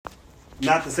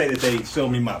not to say that they showed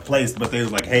me my place, but they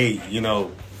was like, hey,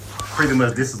 pretty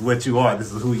much this is what you are.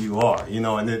 This is who you are,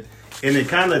 and it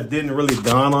kind of didn't really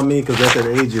dawn on me because at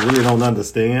that age you really don't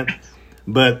understand.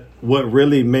 But what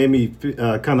really made me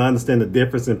kind of understand the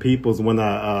difference in people's when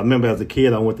I remember as a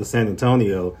kid I went to San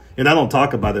Antonio, and I don't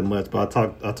talk about it much, but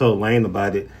I told Lane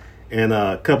about it, and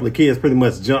a couple of kids pretty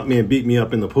much jumped me and beat me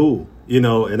up in the pool,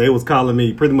 and they was calling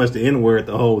me pretty much the N-word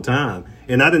the whole time,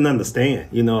 and I didn't understand,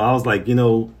 I was like,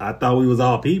 I thought we was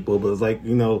all people, but it's like,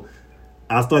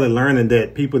 I started learning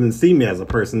that people didn't see me as a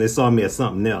person, they saw me as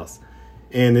something else.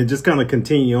 And it just kind of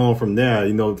continued on from there,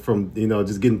 from,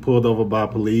 just getting pulled over by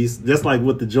police. Just like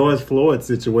with the George Floyd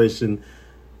situation,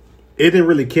 it didn't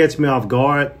really catch me off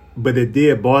guard, but it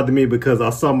did bother me because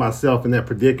I saw myself in that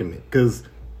predicament. Because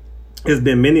it's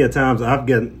been many a times I've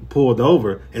gotten pulled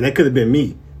over, and that could have been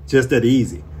me, just that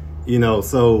easy,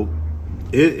 So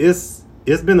it's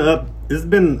been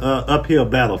an uphill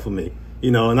battle for me.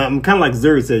 And I'm kind of like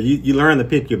Zuri said, you learn to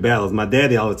pick your battles. My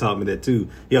daddy always taught me that too.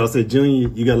 He always said, Junior,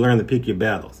 you got to learn to pick your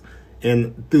battles.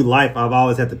 And through life, I've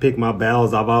always had to pick my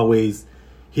battles. I've always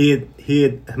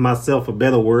hid myself for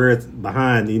better words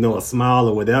behind, a smile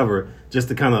or whatever, just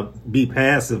to kind of be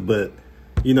passive. But,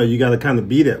 you got to kind of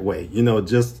be that way,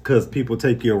 just because people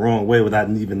take you a wrong way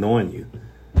without even knowing you.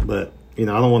 But, I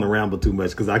don't want to ramble too much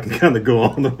because I can kind of go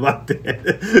on about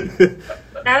that.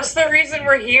 That's the reason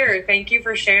we're here. Thank you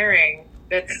for sharing.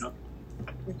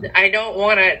 I don't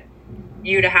want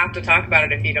you to have to talk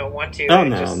about it if you don't want to. Oh,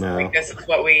 no. Like, this is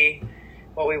what we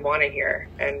want to hear,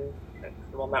 and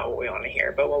well, not what we want to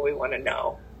hear, but what we want to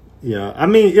know. Yeah, I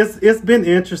mean, it's been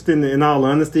interesting in all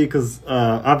honesty because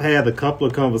I've had a couple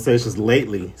of conversations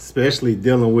lately, especially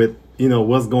dealing with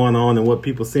what's going on and what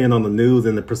people seeing on the news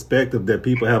and the perspective that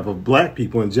people have of black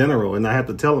people in general. And I have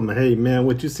to tell them, hey, man,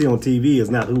 what you see on TV is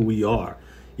not who we are.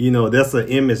 That's an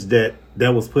image that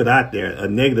was put out there, a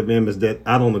negative image that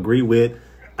I don't agree with.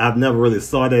 I've never really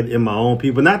saw that in my own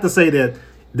people. Not to say that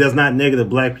there's not negative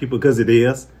black people, because it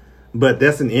is, but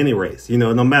that's in any race.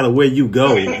 No matter where you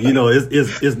go,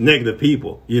 it's negative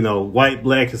people. White,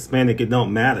 black, Hispanic, it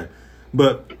don't matter.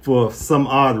 But for some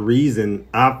odd reason,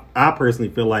 I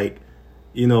personally feel like,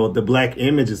 the black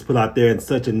image is put out there in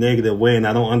such a negative way, and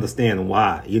I don't understand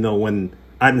why. When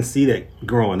I didn't see that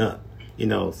growing up,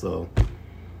 so.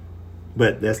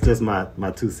 But that's just my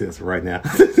 2 cents right now.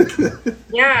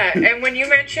 Yeah, and when you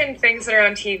mentioned things that are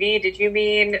on TV, did you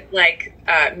mean like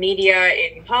media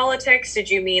in politics? Did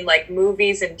you mean like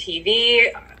movies and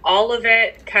TV? All of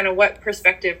it? Kind of what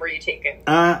perspective were you taking?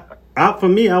 For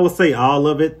me, I would say all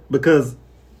of it, because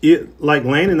like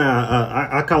Lane and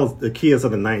I call us the kids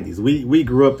of the 90s. We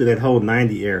grew up to that whole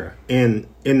 90 era. And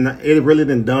it really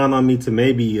didn't dawn on me to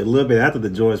maybe a little bit after the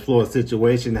George Floyd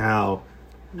situation how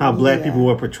black people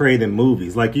were portrayed in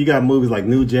movies. Like, you got movies like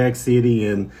New Jack City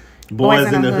and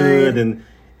Boys in the Hood.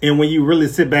 And when you really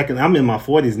sit back, and I'm in my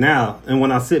 40s now, and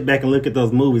when I sit back and look at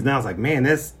those movies now, it's like, man,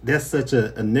 that's such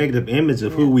a negative image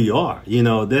of who we are.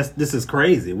 This is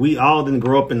crazy. We all didn't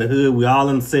grow up in the hood. We all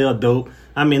didn't sell dope.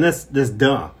 I mean, that's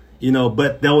dumb.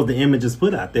 But that was the image that's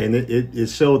put out there. And it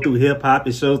showed through hip hop.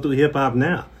 It shows through hip hop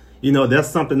now. That's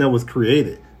something that was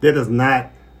created. That is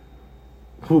not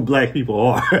who black people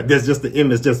are. That's just the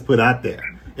image just put out there.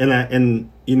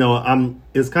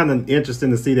 It's kind of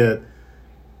interesting to see that.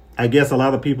 I guess a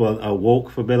lot of people are woke,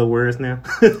 for better words, now.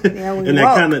 Yeah, and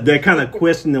they're kind of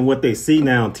questioning what they see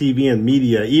now on TV and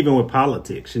media, even with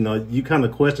politics. You kind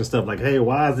of question stuff like, hey,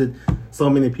 why is it so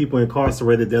many people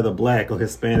incarcerated that are black or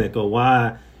Hispanic, or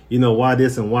why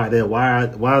this and why that? Why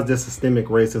is there systemic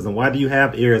racism? Why do you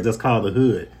have areas that's called the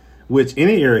hood? Which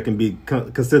any area can be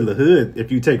considered the hood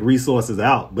if you take resources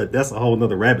out, but that's a whole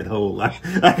nother rabbit hole I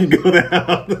can go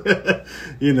down,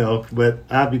 but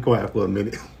I'll be quiet for a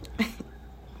minute.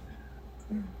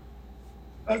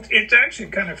 It's actually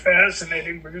kind of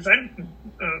fascinating because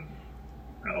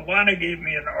Alana gave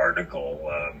me an article,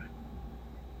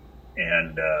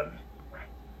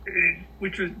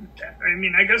 which was,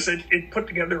 I guess it put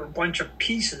together a bunch of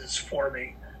pieces for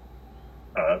me,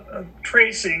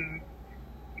 tracing,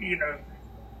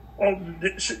 all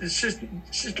the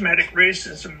systematic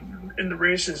racism and the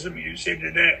racism you see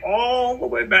today, all the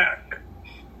way back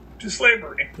to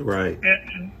slavery. Right.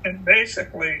 And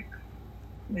basically,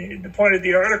 the point of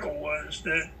the article was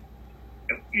that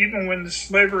even when the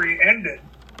slavery ended,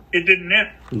 it didn't end.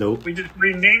 Nope. We just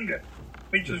renamed it.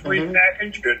 We just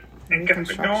repackaged it and kept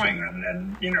it going.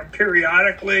 And then,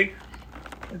 periodically,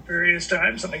 at various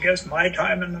times, and I guess my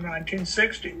time in the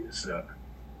 1960s,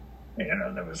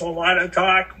 there was a lot of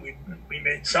talk. We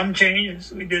made some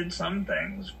changes. We did some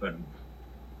things, but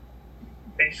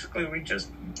basically we just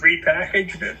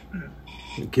repackaged it and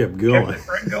It kept going. kept it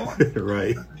right going.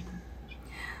 Right.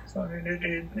 So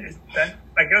that,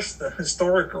 I guess the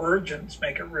historic origins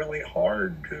make it really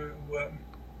hard to,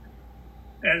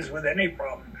 as with any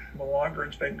problem, the longer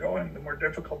it's been going, the more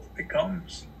difficult it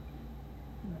becomes.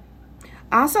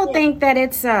 I also think that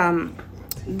it's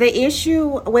the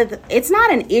issue with, it's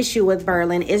not an issue with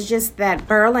Berlin. It's just that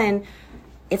Berlin,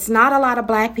 it's not a lot of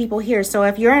black people here. So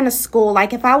if you're in a school,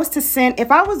 like if I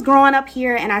was growing up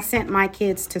here and I sent my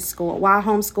kids to school, well, I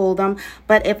homeschooled them,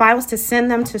 but if I was to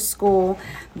send them to school,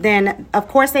 then of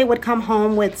course they would come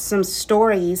home with some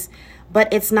stories,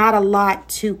 but it's not a lot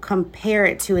to compare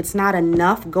it to. It's not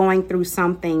enough going through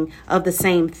something of the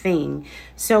same thing.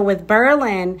 So with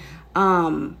Berlin,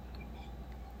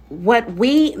 what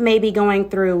we may be going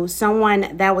through,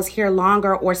 someone that was here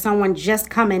longer or someone just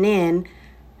coming in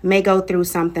may go through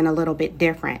something a little bit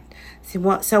different.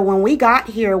 So when we got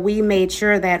here, we made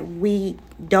sure that we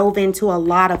dove into a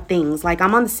lot of things. Like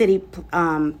I'm on the city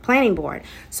planning board.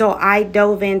 So I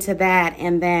dove into that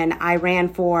and then I ran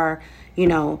for,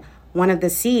 one of the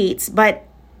seats. But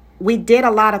we did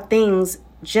a lot of things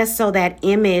just so that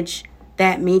image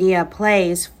that media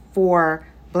plays for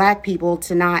black people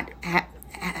to not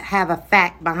have a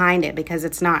fact behind it, because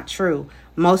it's not true.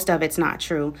 Most of it's not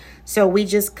true. So we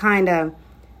just kind of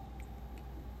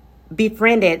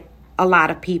befriended a lot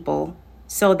of people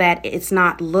so that it's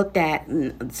not looked at,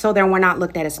 so that we're not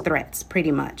looked at as threats,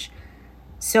 pretty much.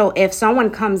 So if someone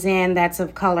comes in that's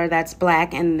of color, that's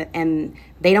black, and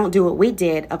they don't do what we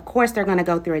did, of course they're going to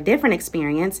go through a different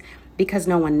experience because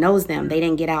no one knows them. They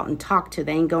didn't get out and talk to,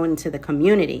 they didn't go into the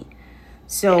community.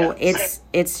 So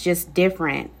it's just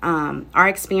different. Our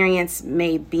experience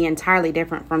may be entirely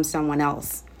different from someone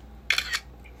else.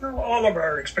 Well, all of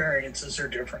our experiences are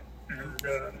different.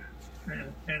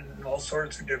 In all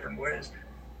sorts of different ways.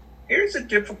 Here's a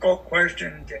difficult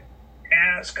question to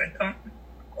ask. I don't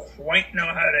quite know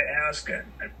how to ask it,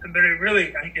 but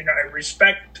I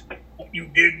respect what you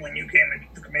did when you came into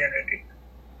the community.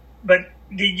 But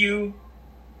did you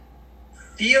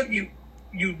feel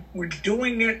you were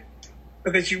doing it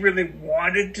because you really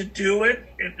wanted to do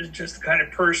it? It was just the kind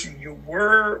of person you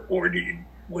were, or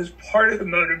was part of the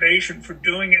motivation for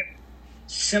doing it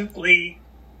simply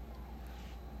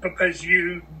because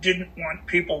you didn't want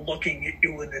people looking at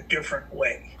you in a different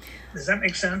way? Does that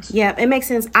make sense? Yeah, it makes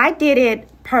sense. I did it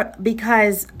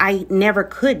because I never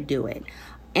could do it.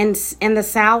 In the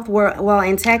South,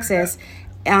 in Texas,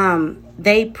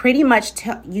 they pretty much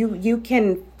you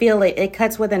can feel it. It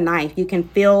cuts with a knife. You can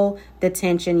feel the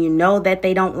tension. You know that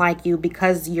they don't like you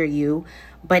because you're you.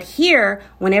 But here,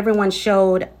 when everyone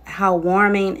showed how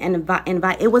warming and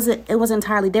it was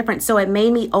entirely different. So it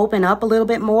made me open up a little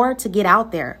bit more to get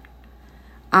out there.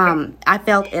 I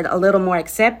felt it a little more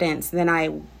acceptance than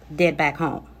I did back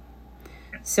home.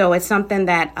 So it's something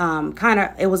that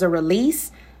it was a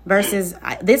release versus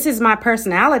this is my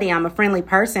personality. I'm a friendly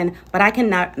person, but I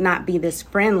cannot not be this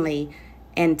friendly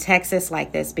in Texas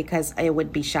like this because it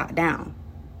would be shot down.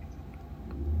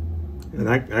 And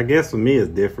I guess for me it's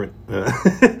different.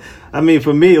 I mean,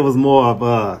 for me it was more of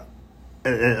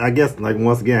I guess, like,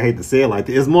 once again, I hate to say it like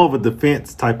that, it's more of a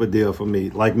defense type of deal for me.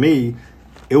 Like me,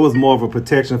 it was more of a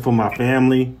protection for my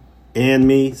family and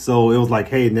me. So it was like,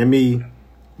 hey, let me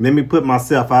put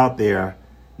myself out there,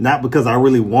 not because I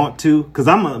really want to, because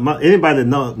anybody that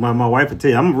knows my wife would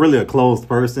tell you I'm really a closed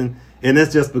person, and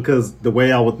that's just because the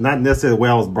way I was, not necessarily the way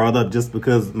I was brought up, just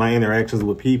because my interactions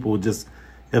with people just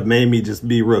have made me just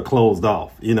be real closed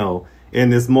off,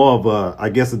 and it's more of a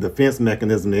defense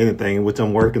mechanism than anything, which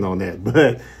I'm working on that.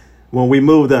 But when we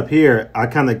moved up here,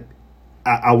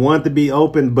 I wanted to be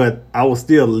open, but I was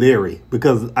still leery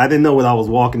because I didn't know what I was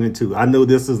walking into. I knew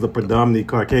this is the predominantly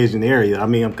Caucasian area. I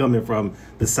mean, I'm coming from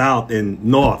the South and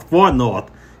far north,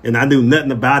 and I knew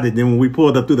nothing about it. Then when we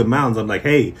pulled up through the mountains, I'm like,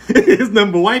 hey, it's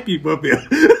nothing but white people up here.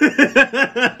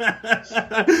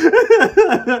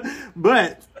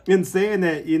 But in saying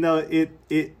that,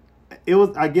 it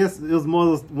was, I guess it was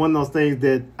more one of those things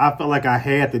that I felt like I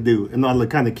had to do in order to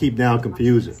kind of keep down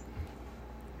confusion.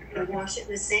 Wash it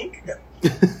in the sink?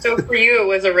 So for you, it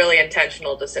was a really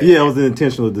intentional decision. Yeah, it was an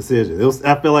intentional decision.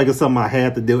 I feel like it's something I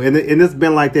had to do. And it's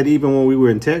been like that even when we were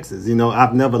in Texas.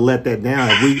 I've never let that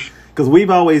down. Because we've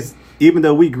always, even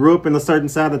though we grew up in a certain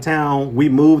side of town, we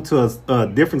moved to a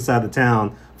different side of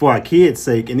town for our kids'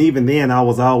 sake. And even then, I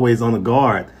was always on the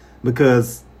guard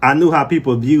because I knew how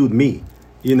people viewed me,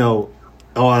 or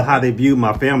how they viewed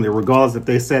my family, regardless if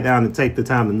they sat down and take the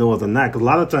time to know us or not. Because a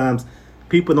lot of times,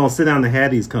 people don't sit down and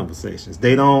have these conversations.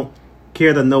 They don't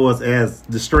care to know us as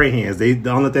the stray hands. The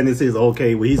only thing they say is,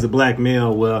 okay, well, he's a black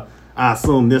male. Well, I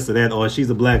assume this or that, or she's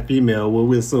a black female, well,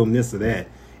 we assume this or that.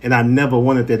 And I never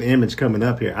wanted that image coming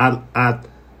up here.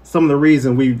 Some of the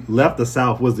reason we left the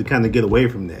South was to kind of get away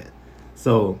from that.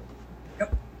 So,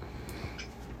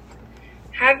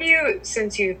 have you,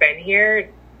 since you've been here,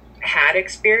 had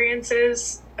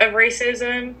experiences of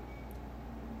racism?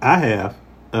 I have.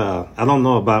 I don't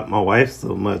know about my wife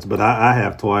so much, but I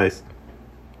have twice.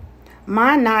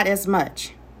 Mine not as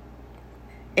much.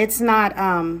 It's not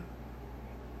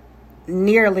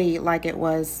nearly like it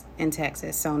was in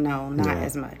Texas, so no, not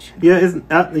as much. Yeah,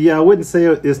 I wouldn't say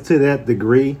it's to that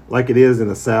degree like it is in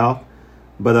the South,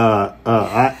 but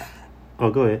go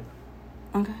ahead.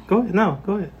 Okay. Go ahead. No,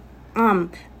 go ahead.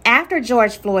 After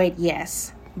George Floyd,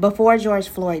 yes. Before George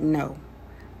Floyd, no.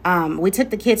 We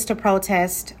took the kids to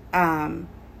protest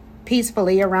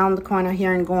peacefully around the corner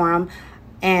here in Gorham,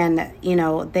 and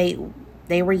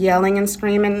they were yelling and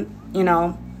screaming,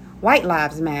 White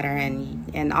Lives Matter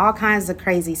and all kinds of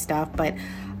crazy stuff, but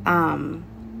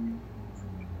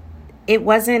it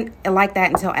wasn't like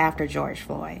that until after George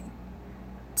Floyd,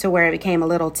 to where it became a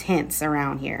little tense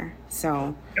around here.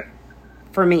 So,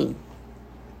 for me.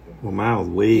 Well, mine was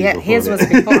way before his that. Was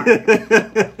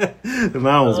before.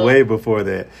 Mine was way before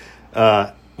that.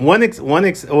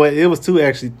 It was two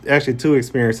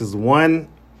experiences. One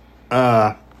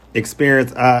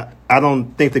experience, I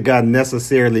don't think the guy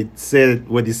necessarily said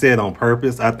what he said on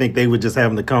purpose. I think they were just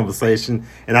having a conversation,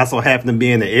 and I so happened to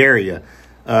be in the area.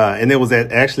 And it was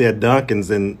actually at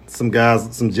Duncan's, and some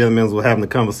gentlemen were having a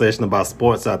conversation about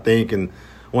sports, I think, and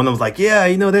one of them was like,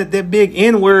 yeah, that big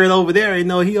N-word over there,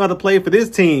 he ought to play for this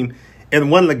team.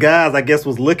 And one of the guys, I guess,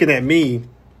 was looking at me,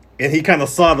 and he kind of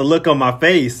saw the look on my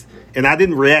face, and I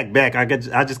didn't react back. I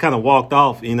just kind of walked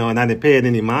off, and I didn't pay it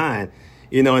any mind.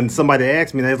 And somebody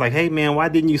asked me, they was like, hey, man, why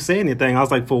didn't you say anything? I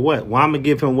was like, for what? Well, I'm going to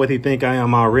give him what he think I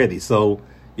am already. So,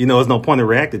 there's no point in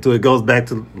reacting to it. It goes back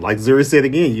to, like Zuri said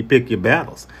again, you pick your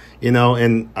battles,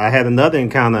 and I had another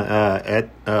encounter at,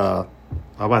 I'm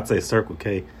about to say Circle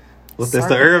K. What's that?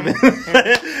 The Urban.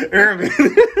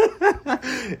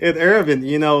 At Urban,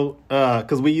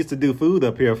 because we used to do food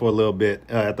up here for a little bit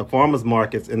at the farmers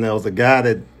markets, and there was a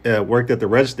guy that worked at the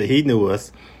register. He knew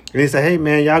us. And he said, hey,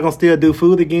 man, y'all gonna still do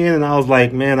food again? And I was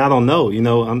like, man, I don't know.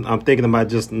 I'm thinking about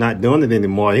just not doing it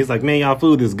anymore. He's like, man, y'all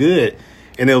food is good.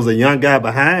 And there was a young guy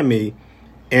behind me,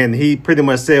 and he pretty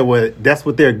much said, well, that's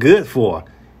what they're good for.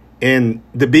 And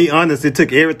to be honest, it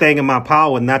took everything in my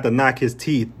power not to knock his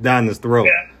teeth down his throat.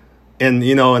 Yeah. And,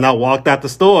 and I walked out the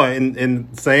store,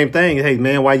 and same thing. Hey,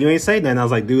 man, why you ain't say nothing? I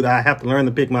was like, dude, I have to learn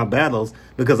to pick my battles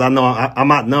because I know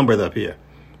I'm outnumbered up here.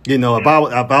 If I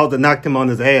was to knock him on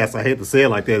his ass, I hate to say it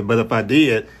like that, but if I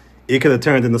did, it could have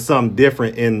turned into something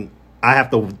different, and I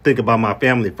have to think about my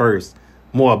family first,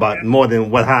 more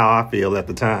than how I feel at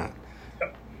the time.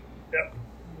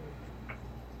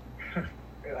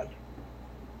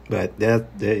 But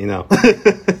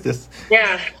just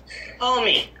Call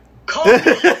me. Call me.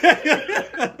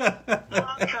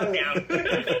 I'll come down.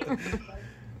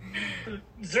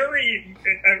 Zuri,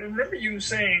 I remember you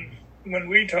saying when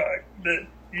we talked that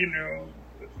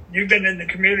you've been in the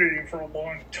community for a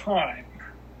long time,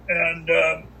 and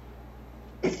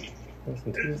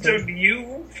so do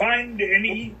you find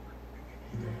any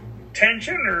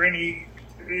tension or any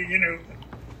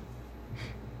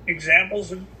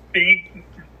examples of being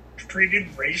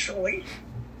treated racially?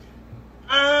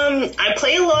 I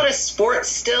play a lot of sports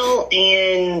still,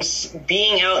 and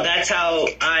being out, that's how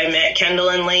I met Kendall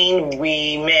and Lane.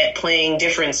 We met playing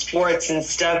different sports and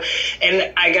stuff.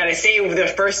 And I gotta say, the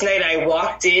first night I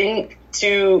walked in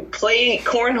to play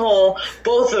cornhole,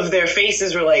 both of their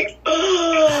faces were like,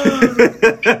 oh,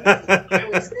 I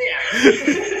was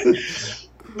there.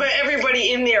 But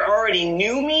everybody in there already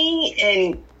knew me,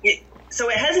 and so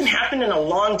it hasn't happened in a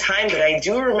long time, but I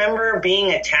do remember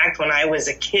being attacked when I was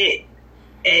a kid.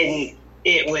 And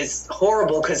it was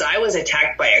horrible because I was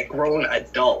attacked by a grown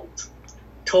adult.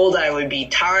 Told I would be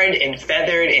tarred and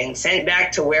feathered and sent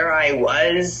back to where I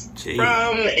was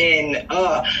from. And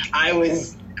I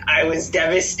was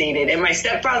devastated. And my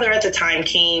stepfather at the time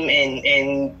came,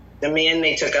 and the man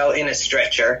they took out in a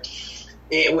stretcher.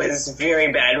 It was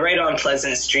very bad, right on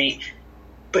Pleasant Street.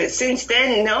 But since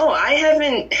then, no, I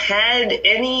haven't had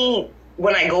any.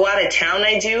 When I go out of town,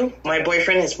 I do. My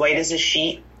boyfriend is white as a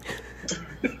sheet.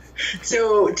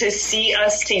 So to see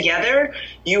us together,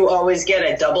 you always get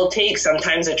a double take,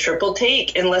 sometimes a triple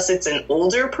take, unless it's an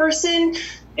older person.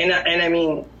 And I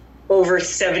mean, over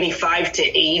 75 to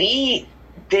 80,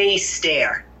 they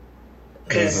stare.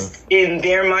 Because in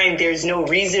their mind, there's no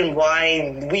reason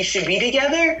why we should be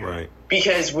together. Right.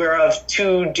 Because we're of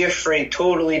two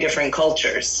totally different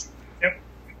cultures. Yep.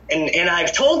 And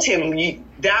I've told him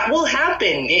that will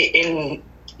happen.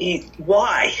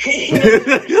 Why?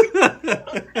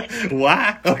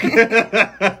 Why? Okay.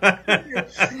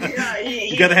 Yeah,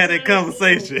 You gotta have that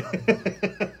conversation.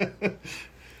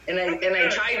 And I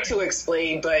tried to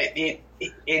explain, but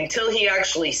until he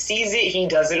actually sees it, he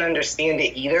doesn't understand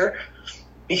it either.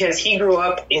 Because he grew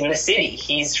up in the city.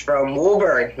 He's from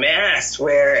Woburn, Mass,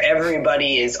 where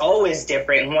everybody is always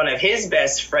different. One of his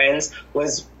best friends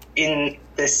was in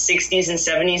the 60s and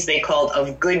 70s, they called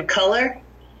of good color.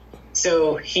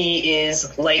 So he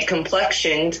is light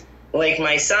complexioned like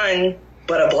my son,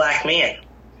 but a black man.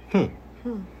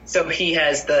 So he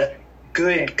has the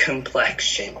good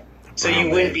complexion. So you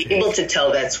wouldn't be able to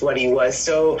tell that's what he was.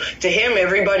 So to him,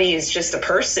 everybody is just a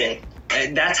person.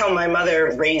 And that's how my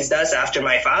mother raised us after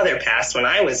my father passed when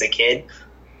I was a kid.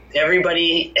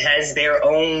 Everybody has their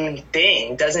own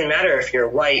thing. Doesn't matter if you're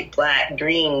white, black,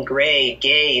 green, gray,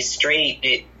 gay,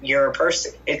 straight. You're a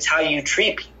person. It's how you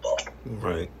treat people.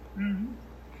 Right. And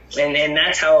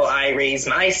that's how I raise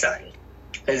my son.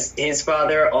 Because his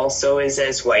father also is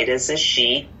as white as a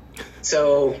sheet.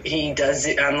 So he does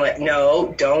it. I'm like,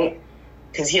 no, don't.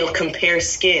 Because he'll compare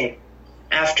skin.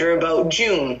 After about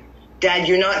June, Dad,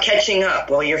 you're not catching up.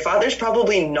 Well, your father's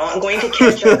probably not going to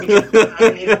catch up because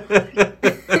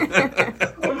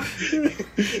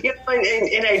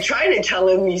and I try to tell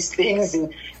him these things,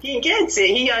 and he gets it.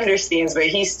 He understands, but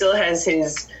he still has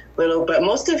his little. But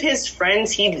most of his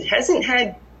friends, he hasn't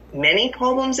had many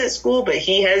problems at school, but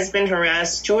he has been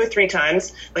harassed 2 or 3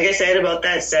 times. Like I said, about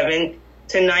that 7th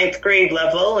to 9th grade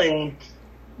level, and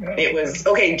it was,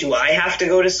 okay, do I have to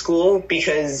go to school?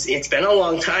 Because it's been a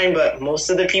long time, but most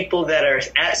of the people that are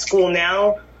at school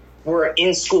now were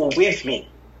in school with me.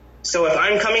 So if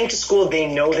I'm coming to school, they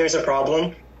know there's a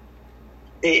problem.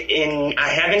 And I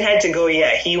haven't had to go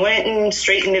yet. He went and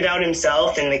straightened it out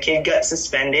himself, and the kid got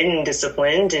suspended and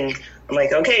disciplined. And I'm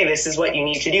like, okay, this is what you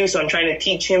need to do. So I'm trying to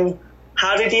teach him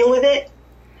how to deal with it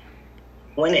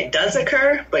when it does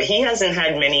occur, but he hasn't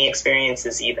had many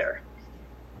experiences either.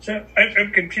 So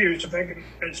I'm confused. If I can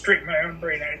straighten my own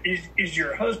brain out, is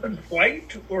your husband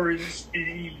white or is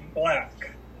he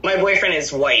black? My boyfriend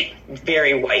is white,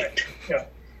 very white. Yeah.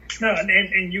 No,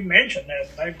 and you mentioned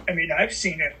that. I mean, I've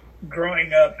seen it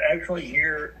growing up actually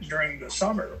here during the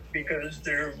summer because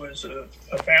there was a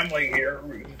family here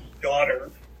whose daughter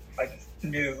I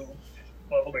knew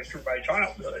all the way through my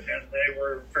childhood, and they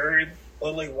were very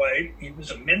lily white. He was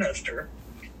a minister.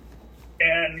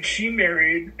 And she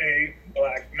married a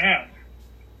black man.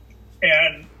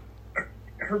 And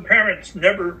her parents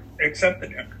never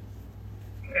accepted him.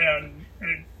 And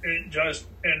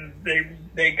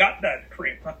they got that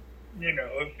treatment. You know,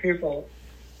 if people,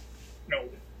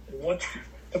 what's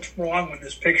wrong with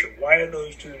this picture? Why are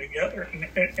those two together? And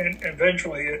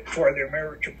eventually it tore their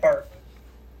marriage apart.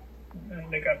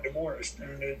 And they got divorced.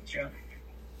 And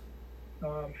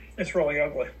it's really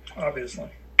ugly, obviously.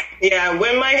 Yeah,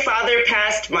 when my father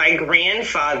passed, my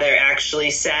grandfather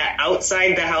actually sat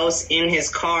outside the house in his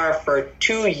car for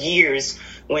 2 years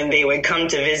when they would come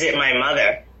to visit my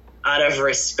mother out of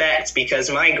respect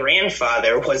because my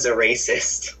grandfather was a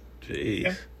racist.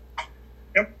 Jeez.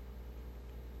 Yep.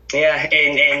 Yeah,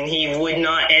 and he would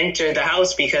not enter the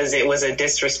house because it was a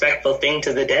disrespectful thing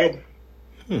to the dead.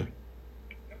 Yep.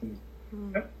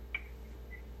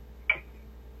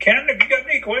 Ken, have you got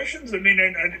any questions? I mean,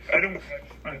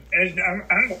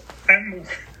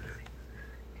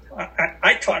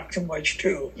 I talk too much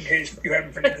too, in case you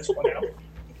haven't figured this one out.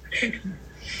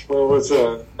 Well, as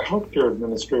a healthcare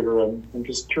administrator, I'm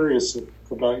just curious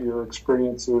about your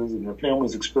experiences and your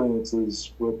family's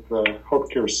experiences with the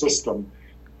healthcare system,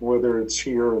 whether it's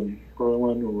here in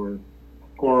Berlin or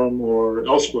Gorham or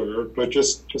elsewhere, but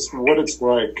just what it's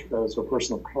like as a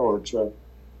person of color to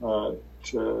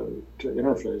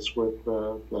interface with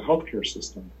the healthcare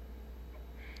system.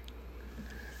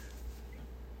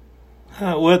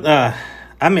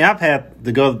 I mean, I've had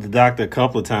to go to the doctor a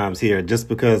couple of times here just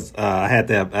because I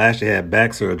actually had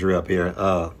back surgery up here.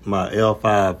 My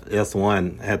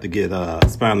L5-S1 had to get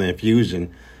spinal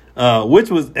infusion, which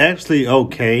was actually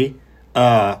okay.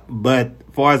 But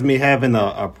as far as me having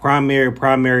a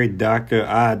primary doctor,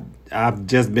 I've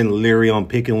just been leery on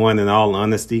picking one in all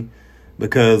honesty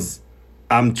because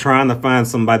I'm trying to find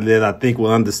somebody that I think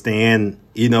will understand,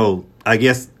 I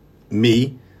guess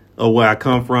me or where I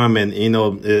come from. And,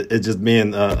 it's just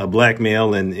being a black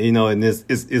male and, and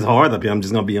it's hard up here. I'm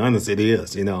just going to be honest. It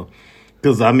is,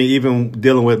 because I mean, even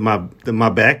dealing with my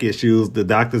back issues, the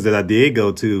doctors that I did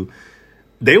go to,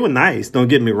 they were nice, don't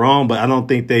get me wrong, but I don't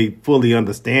think they fully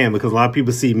understand, because a lot of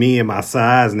people see me and my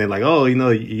size and they're like, oh,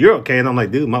 you're okay. And I'm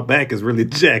like, dude, my back is really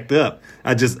jacked up.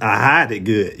 I hide it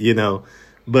good,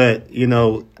 But,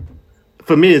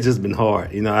 for me, it's just been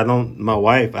hard. My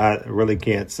wife, I really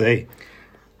can't say.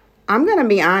 I'm going to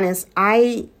be honest.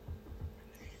 I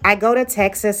go to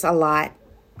Texas a lot,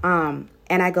 and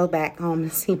I go back home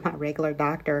to see my regular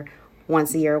doctor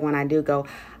once a year when I do go.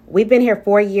 We've been here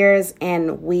 4 years,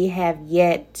 and we have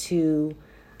yet to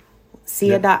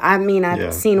see a doctor. I mean,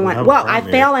 I've seen one. Well, I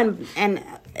fell and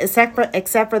except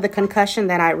for the concussion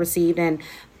that I received and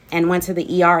went to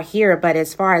the ER here. But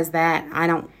as far as that,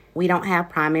 we don't have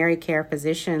primary care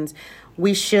physicians.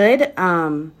 We should,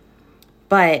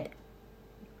 but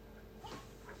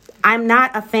I'm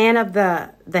not a fan of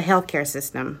the healthcare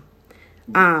system.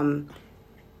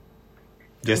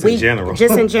 Just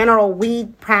in general, we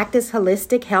practice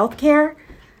holistic healthcare,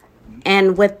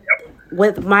 and with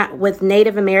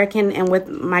Native American and with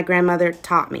my grandmother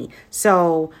taught me.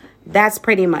 So that's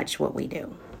pretty much what we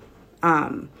do.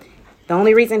 The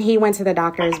only reason he went to the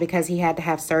doctor is because he had to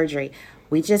have surgery.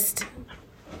 We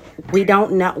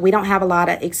don't know. We don't have a lot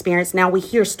of experience. Now we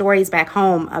hear stories back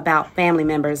home about family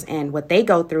members and what they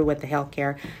go through with the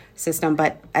healthcare system.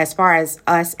 But as far as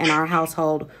us and our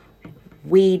household,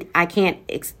 I can't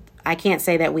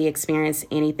say that we experience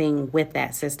anything with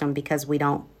that system, because we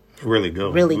don't really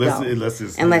go unless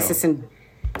it's in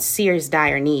serious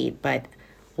dire need. But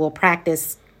we'll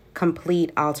practice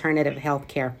complete alternative health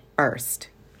care first.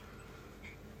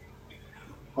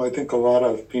 Well, I think a lot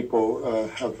of people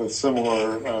have a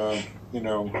similar, I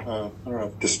don't know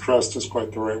if distrust is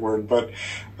quite the right word, but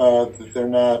they're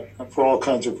not, for all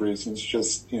kinds of reasons,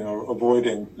 just,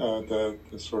 avoiding the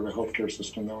sort of healthcare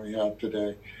system that we have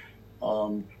today.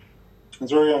 And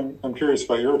Zuri, I'm curious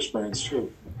about your experience, too.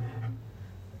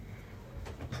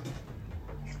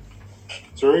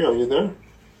 Zuri, are you there?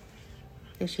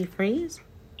 Did she freeze?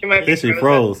 She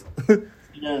froze.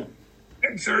 Yeah.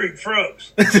 Zuri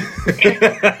froze.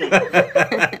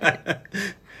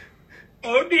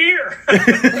 Oh dear.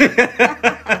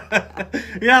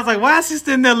 Yeah, I was like, why is she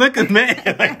sitting there looking mad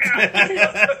like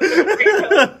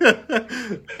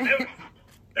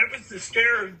that was the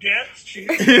stare of death.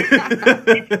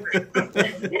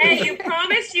 Hey, you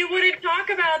promised you wouldn't talk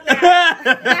about that.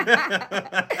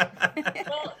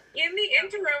 Well, in the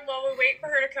interim, while we wait for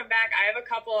her to come back, I have a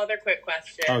couple other quick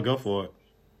questions. Oh, go for it.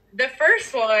 The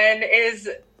first one is,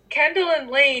 Kendall and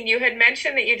Lane, you had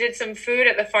mentioned that you did some food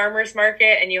at the farmer's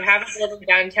market and you haven't lived in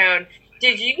downtown.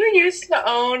 Did you used to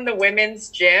own the women's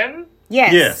gym?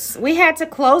 Yes. We had to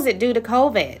close it due to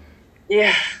COVID.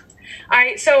 Yeah.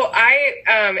 I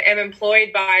am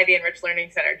employed by the Enriched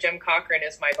Learning Center. Jim Cochran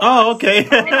is my boss. Oh, okay.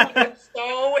 I'm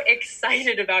so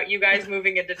excited about you guys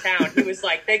moving into town. He was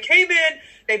like, they came in,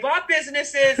 they bought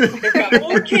businesses, they've got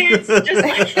more kids, just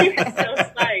like he was so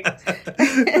psyched.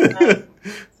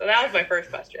 So that was my first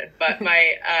question. But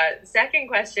my second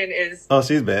question is... Oh,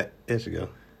 she's back. There she go.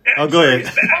 Oh, go ahead.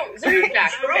 Oh, Zuri's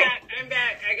back. I'm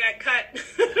back. I got cut.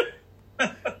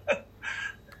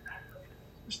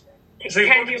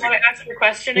 Ken, do you want to ask your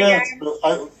question again?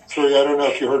 Sorry, I don't know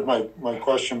if you heard my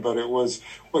question, but it was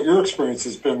what your experience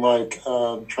has been like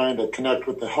trying to connect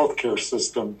with the healthcare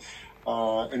system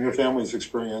and your family's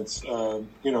experience.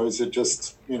 Is it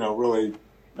just, really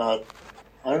not,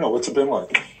 I don't know, what's it been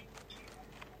like?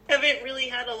 Haven't really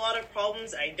had a lot of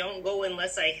problems. I don't go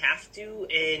unless I have to,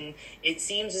 and it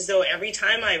seems as though every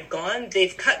time I've gone,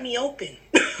 they've cut me open.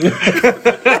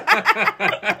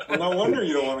 Well, no wonder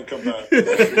you don't want to come back.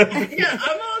 Yeah,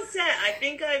 I'm all set. I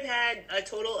think I've had a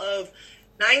total of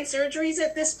 9 surgeries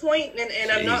at this point,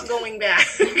 and I'm not going back.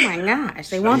 Oh my gosh,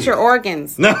 they want your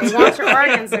organs. They want your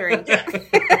organs, Zuri.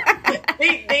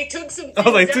 They took some things I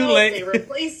was like, out, too late. they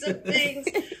replaced some things,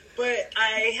 but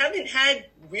I haven't had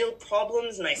real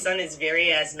problems. My son is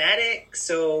very asthmatic,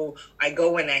 so I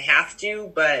go when I have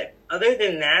to. But other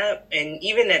than that, and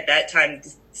even at that time,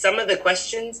 some of the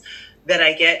questions that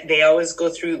I get, they always go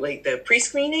through like the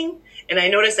pre-screening. And I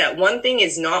noticed that one thing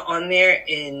is not on there,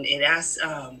 and it asks,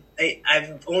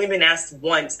 I've only been asked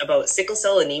once about sickle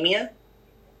cell anemia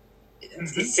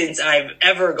since I've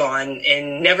ever gone,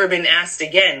 and never been asked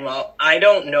again. Well, I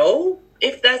don't know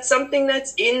if that's something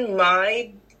that's in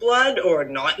my blood or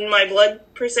not in my blood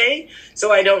per se,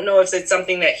 so I don't know if it's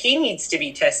something that he needs to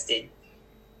be tested.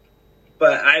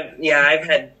 But I've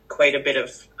had quite a bit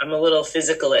of, I'm a little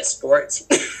physical at sports,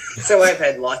 so I've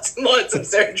had lots of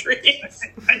surgeries.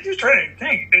 I'm just trying to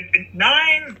think.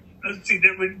 9, let's see,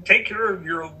 that would take care of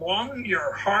your lung,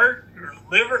 your heart, your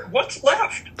liver. What's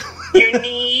left? your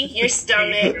knee, your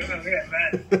stomach,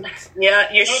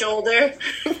 yeah, your shoulder,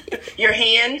 your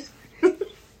hand.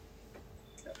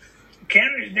 Ken,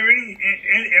 is there any,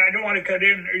 I don't want to cut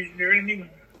in, is there anything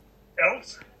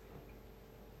else?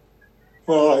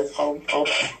 Well, I'll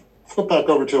flip back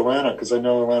over to Alana because I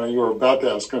know, Alana, you were about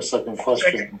to ask a second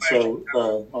question. So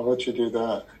I'll let you do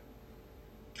that.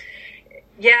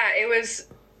 Yeah, it was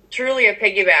truly a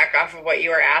piggyback off of what you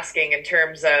were asking in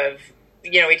terms of,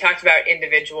 we talked about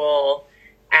individual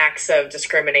acts of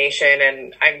discrimination,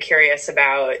 and I'm curious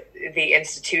about the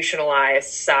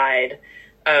institutionalized side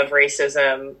of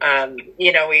racism.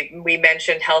 We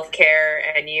mentioned healthcare,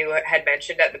 and you had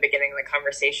mentioned at the beginning of the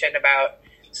conversation about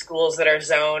schools that are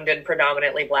zoned in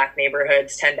predominantly Black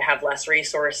neighborhoods tend to have less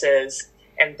resources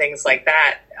and things like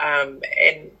that.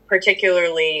 And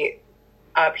particularly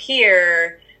up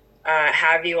here,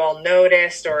 have you all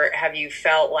noticed or have you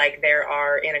felt like there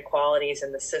are inequalities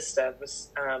in the systems,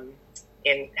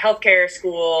 in healthcare,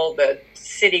 school, the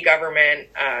city government,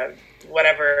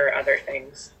 whatever other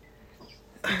things?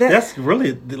 That's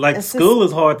really, like, school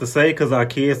is hard to say because our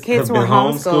kids have been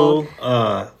homeschooled.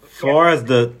 Far as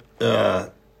the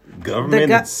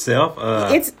government itself,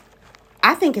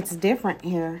 I think it's different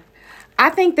here. I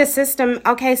think the system.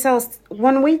 Okay, so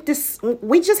when we just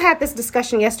had this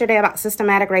discussion yesterday about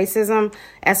systematic racism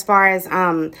as far as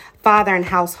father and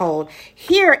household.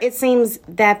 Here, it seems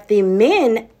that the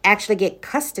men actually get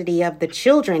custody of the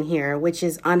children here, which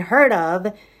is unheard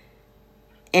of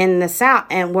in the South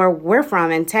and where we're from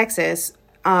in Texas.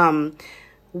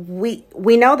 We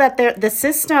know that the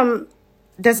system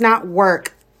does not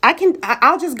work.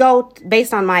 I'll just go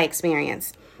based on my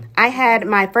experience. I had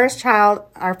our first child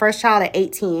at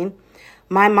 18.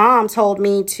 My mom told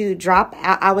me to drop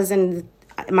out. I was in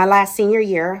my last senior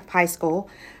year of high school,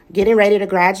 getting ready to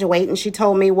graduate. And she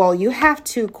told me, well, you have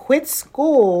to quit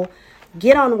school,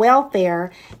 get on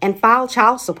welfare, and file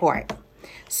child support.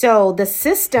 So the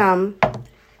system,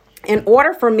 in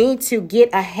order for me to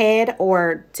get ahead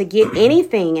or to get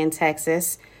anything in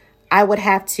Texas, I would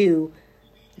have to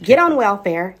get on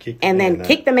welfare and then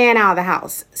kick the man out of the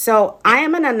house. So I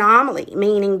am an anomaly,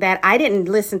 meaning that I didn't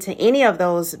listen to any of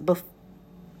those.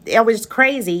 It was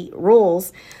crazy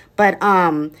rules. But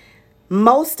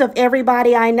most of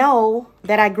everybody I know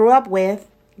that I grew up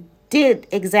with did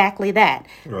exactly that.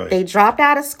 Right. They dropped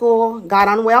out of school, got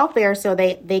on welfare so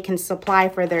they can supply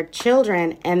for their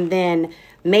children, and then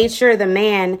made sure the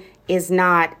man is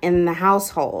not in the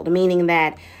household, meaning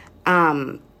that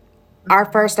our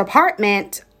first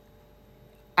apartment,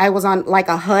 I was on like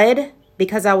a HUD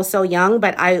because I was so young,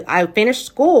 but I finished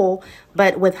school.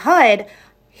 But with HUD,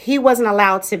 he wasn't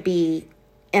allowed to be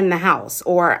in the house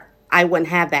or I wouldn't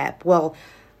have that. Well,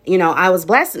 I was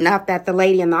blessed enough that the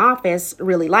lady in the office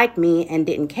really liked me and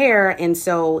didn't care. And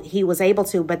so he was able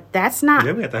to, but that's not.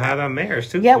 Yeah, we had to hide our marriage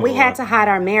too. Yeah, we had to hide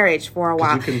our marriage for a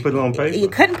while. You couldn't put it on paper. You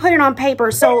couldn't put it on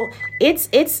paper. So it's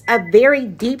a very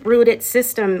deep rooted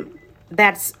system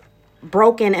that's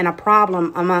broken and a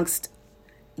problem amongst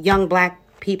young Black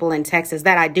people in Texas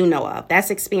that I do know of.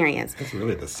 That's experience. It's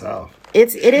really the South.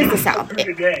 It is the South.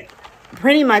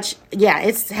 Pretty much, yeah.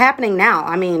 It's happening now.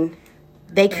 I mean,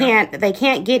 they can't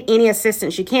get any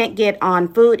assistance. You can't get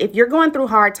on food if you're going through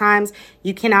hard times.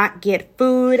 You cannot get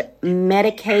food,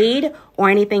 Medicaid, or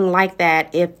anything like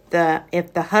that if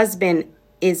the husband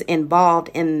is involved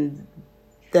in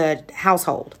the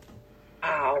household.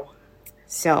 Wow.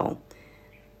 So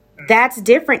that's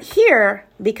different here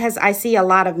because I see a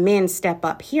lot of men step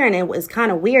up here, and it was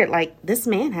kind of weird. Like, this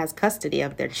man has custody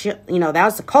of their children. That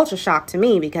was a culture shock to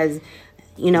me because,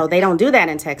 they don't do that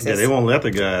in Texas. Yeah, they won't let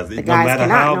the guys. The guys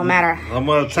cannot, no matter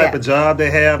what type of job they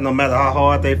have, no matter how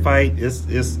hard they fight.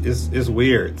 It's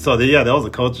weird. So that was a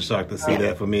culture shock to see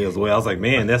that for me as well. I was like,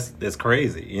 man, that's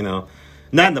crazy.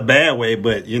 Not in a bad way,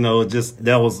 but just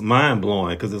that was mind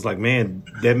blowing because it's like, man,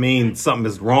 that means something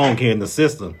is wrong here in the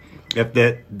system. If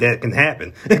that can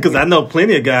happen. Because I know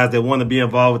plenty of guys that want to be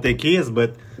involved with their kids,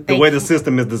 but the way the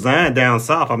system is designed down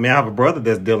south, I mean, I have a brother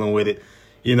that's dealing with it.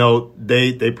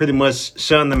 They pretty much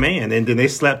shun the man, and then they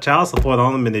slap child support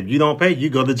on him, and if you don't pay, you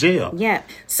go to jail. Yeah.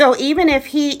 So even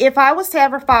if I was to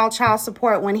ever file child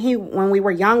support when we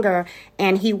were younger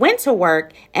and he went to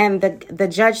work and the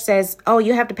judge says, oh,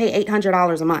 you have to pay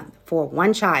 $800 a month for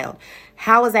one child.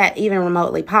 How is that even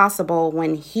remotely possible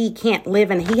when he can't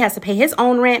live and he has to pay his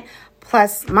own rent?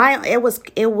 Plus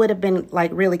it would have been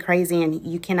like really crazy, and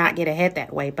you cannot get ahead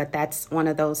that way. But that's one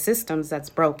of those systems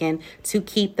that's broken to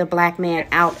keep the Black man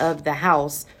out of the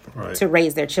house to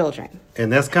raise their children.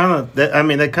 And that's kind of that. I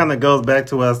mean, that kind of goes back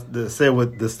to us to say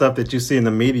with the stuff that you see in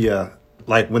the media,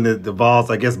 like when it involves,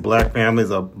 I guess, black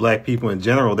families or black people in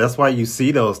general, that's why you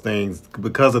see those things,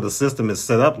 because of the system is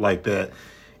set up like that.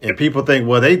 And people think,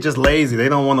 well, they just lazy. They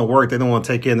don't want to work. They don't want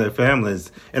to take care of their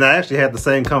families. And I actually had the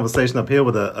same conversation up here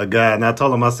with a guy, and I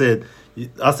told him, I said,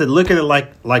 look at it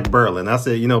like Berlin. I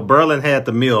said, Berlin had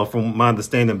the mill, from my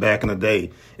understanding, back in the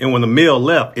day. And when the mill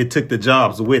left, it took the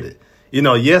jobs with it.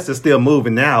 Yes, it's still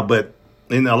moving now, but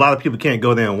a lot of people can't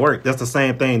go there and work. That's the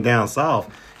same thing down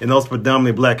south. In those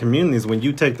predominantly black communities, when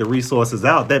you take the resources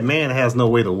out, that man has no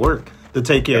way to work to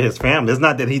take care of his family. It's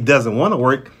not that he doesn't want to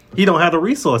work. He don't have the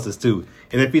resources to.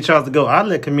 And if he tries to go out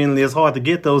of that community, it's hard to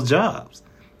get those jobs.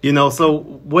 So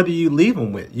what do you leave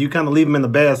him with? You kind of leave him in a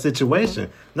bad situation.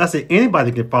 And I say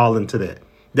anybody can fall into that.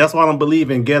 That's why I don't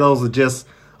believe in ghettos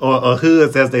or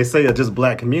hoods, as they say, are just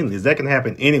black communities. That can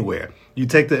happen anywhere. You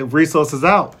take the resources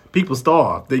out, people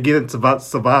starve. They get into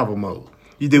survival mode.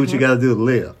 You do what you got to do to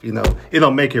live. It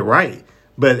don't make it right,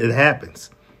 but it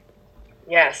happens.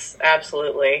 Yes,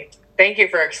 absolutely. Thank you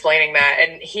for explaining that.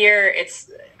 And here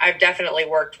I've definitely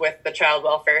worked with the child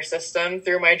welfare system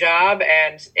through my job,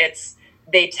 and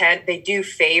they do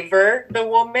favor the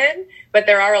woman, but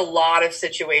there are a lot of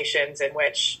situations in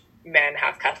which men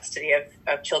have custody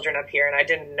of children up here, and I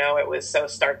didn't know it was so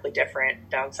starkly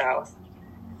different down south.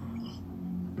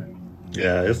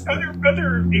 Yeah,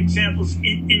 other examples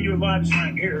in your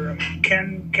lifetime here.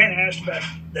 Ken asked about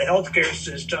the healthcare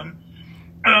system,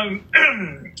 and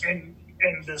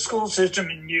the school system,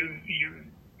 and you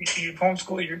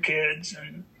homeschool your kids,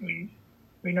 and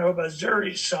we know about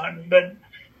Zuri's son, but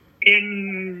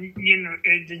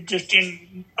just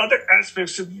in other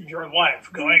aspects of your life,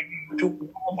 going to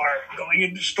Walmart, going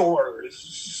into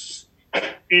stores,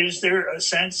 is there a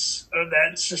sense of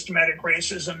that systematic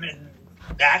racism in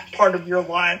that part of your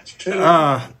life too?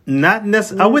 Not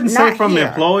necessarily. I wouldn't say from here.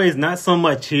 Employees, not so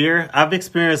much here. I've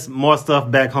experienced more stuff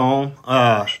back home.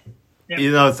 So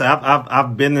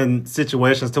I've been in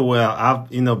situations to where I've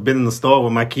been in the store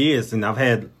with my kids, and I've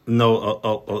had a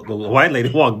white lady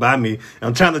walk by me.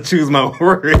 I'm trying to choose my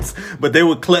words, but they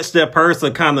would clutch their purse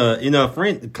or kind of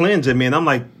clinch at me, and I'm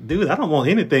like, dude, I don't want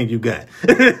anything you got.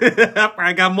 I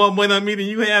probably got more money on me than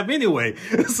you have anyway.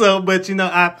 So, but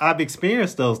I've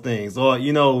experienced those things, or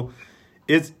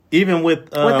it's even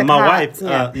with my cops,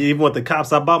 wife, even with the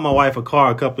cops. I bought my wife a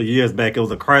car a couple of years back. It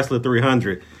was a Chrysler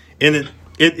 300, and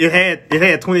it had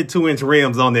 22-inch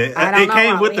rims on there. It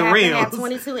came with the rims. Have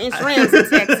 22-inch rims in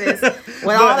Texas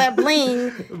with all that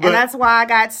bling, and that's why I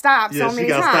got stopped so many times.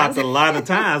 Yeah, she got stopped a lot of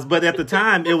times. But at the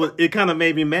time, it kind of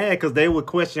made me mad because they would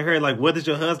question her like, "What does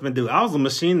your husband do?" I was a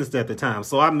machinist at the time,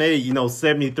 so I made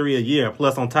 $73 a year.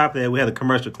 Plus, on top of that, we had a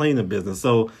commercial cleaning business,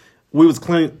 so we was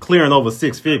clearing over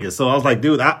 6 figures. So I was like,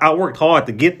 dude, I worked hard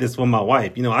to get this for my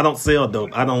wife. I don't sell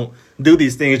dope. I don't do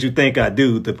these things you think I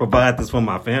do to provide this for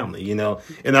my family, And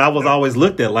I was always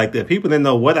looked at like that. People didn't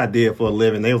know what I did for a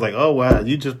living. They was like, oh, wow,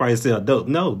 you just probably sell dope.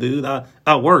 No, dude,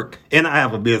 I work and I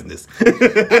have a business.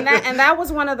 and that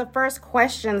was one of the first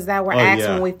questions that were asked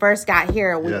when we first got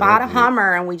here. We bought a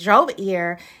Hummer and we drove it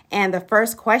here. And the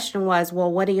first question was,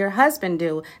 well, what do your husband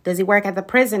do? Does he work at the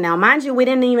prison? Now, mind you, we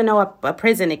didn't even know a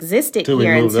prison existed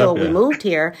here until we moved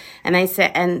here. And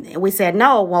we said,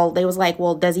 no. Well, they was like,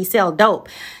 well, does he sell dope?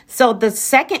 So the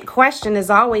second question is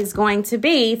always going to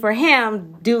be for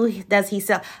him, does he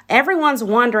sell? Everyone's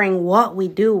wondering what we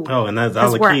do. Oh, and that's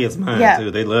all the kids mine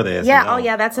too. They love to ask me. Oh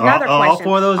yeah, that's another question. All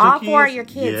 4 of those all 4 of your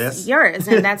kids, yes. Yours.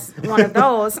 And that's one of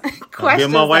those questions. I've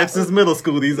been my wife since middle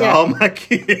school. These are all my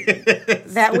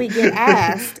kids. That we get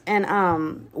asked.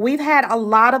 And we've had a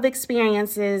lot of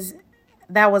experiences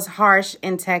that was harsh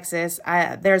in Texas.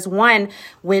 There's one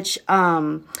which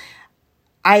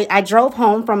I drove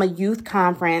home from a youth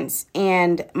conference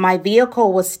and my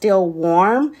vehicle was still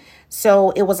warm.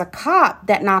 So it was a cop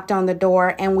that knocked on the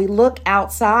door and we look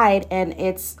outside and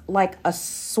it's like a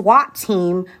SWAT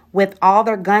team with all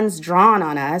their guns drawn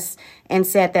on us and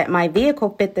said that my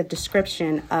vehicle fit the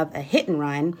description of a hit and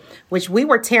run, which we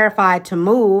were terrified to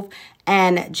move.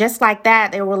 And just like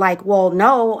that, they were like, well,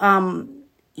 no,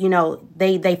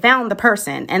 they found the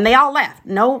person and they all left.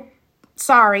 No,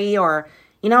 sorry. Or,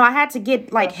 I had to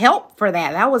get help for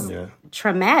that. That was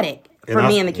traumatic for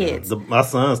me and the kids. My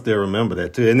sons still remember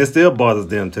that too. And it still bothers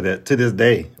them to this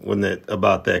day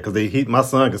about that. Because my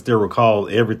son can still recall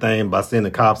everything by seeing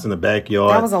the cops in the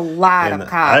backyard. That was a lot of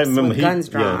cops with guns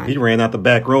drawn. He ran out the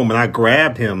back room and I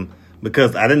grabbed him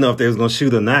because I didn't know if they was going to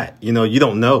shoot or not. You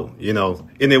don't know,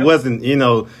 And it wasn't,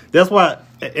 that's why,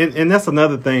 and that's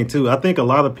another thing too. I think a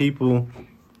lot of people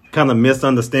kind of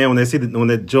misunderstand when they see when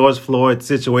the George Floyd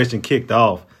situation kicked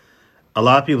off. A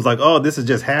lot of people's like, oh, this is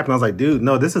just happening. I was like, dude,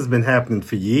 no, this has been happening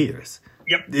for years.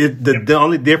 Yep. The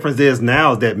only difference is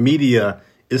now is that media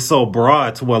is so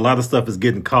broad to where a lot of stuff is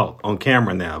getting caught on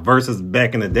camera now versus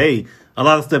back in the day. A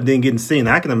lot of stuff didn't get seen.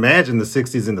 I can imagine the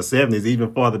 60s and the 70s,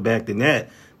 even farther back than that,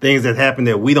 things that happened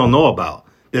that we don't know about,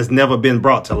 that's never been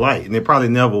brought to light, and it probably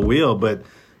never will. But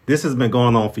this has been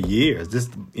going on for years. This,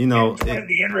 It's one of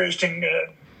the interesting,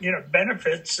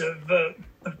 benefits of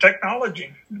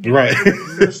technology. Right.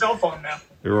 Everybody's got a cell phone now.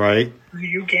 Right.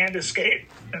 You can't escape.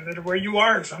 No matter where you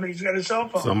are, somebody's got a cell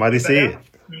phone. Somebody see it.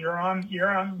 You're on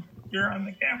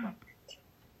the camera.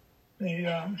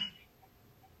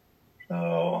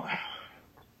 So.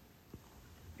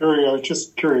 Gary, I was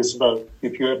just curious about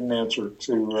if you had an answer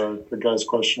to the guy's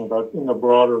question about in the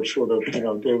broader sort of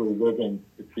daily living,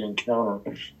 if you encounter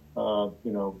sort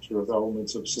of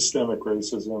elements of systemic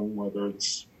racism, whether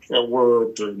it's at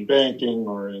work or in banking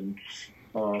or in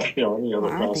any other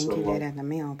I facet think of you life. did at the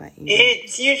meal, but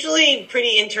It's usually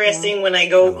pretty interesting when I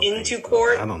go into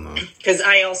court. I don't know. Because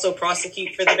I also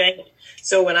prosecute for the bank.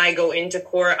 So when I go into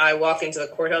court, I walk into the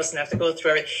courthouse and have to go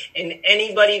through it. And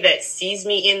anybody that sees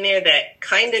me in there that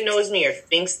kind of knows me or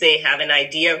thinks they have an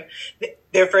idea,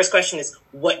 their first question is,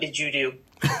 what did you do?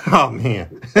 Oh,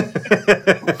 man. and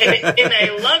I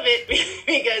love it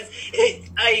because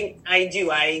I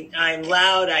do. I'm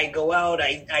loud. I go out.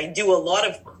 I do a lot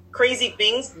of crazy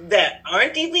things that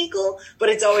aren't illegal, but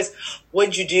it's always,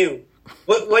 what'd you do?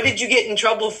 What did you get in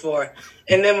trouble for?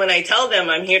 And then when I tell them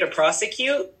I'm here to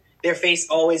prosecute, their face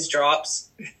always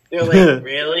drops. They're like,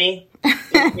 really?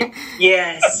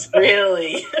 Yes,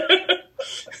 really.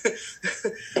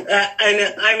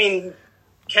 And I mean,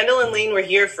 Kendall and Lane were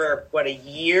here for, a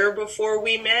year before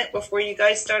we met, before you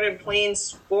guys started playing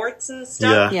sports and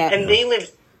stuff. Yeah. And they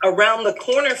lived around the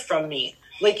corner from me,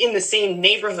 like in the same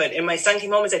neighborhood. And my son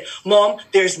came home and said, Mom,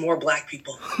 there's more black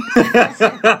people.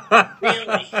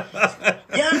 Really?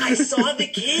 Yeah, I saw the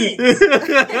kids.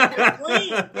 They're playing.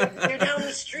 They're down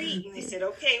the street. And they said,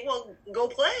 okay, well, go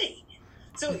play.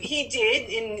 So he did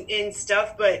and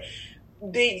stuff, but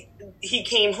he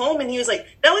came home and he was like,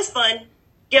 that was fun.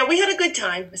 Yeah, we had a good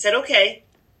time. I said, okay.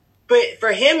 But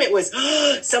for him, it was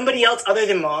somebody else other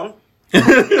than Mom.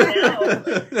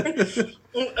 I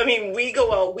mean, we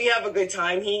go out, we have a good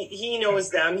time. He knows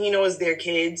them. He knows their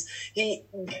kids. We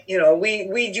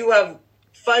do have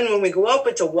fun when we go out,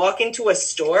 but to walk into a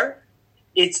store,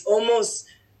 it's almost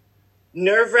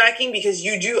nerve-wracking because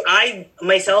I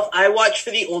watch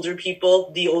for the older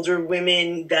people, the older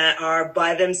women that are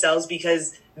by themselves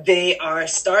because they are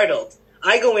startled.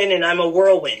 I go in and I'm a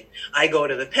whirlwind. I go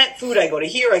to the pet food, I go to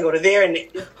here, I go to there and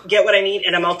get what I need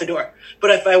and I'm out the door. But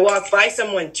if I walk by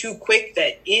someone too quick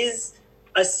that is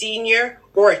a senior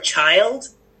or a child,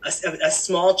 a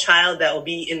small child that will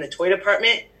be in the toy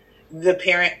department, the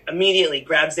parent immediately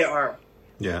grabs their arm.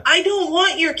 Yeah. I don't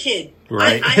want your kid.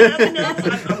 Right. I have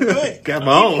enough. I'm good. Come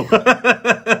on.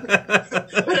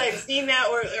 But I've seen that,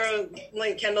 or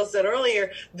like Kendall said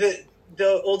earlier, the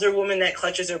older woman that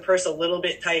clutches her purse a little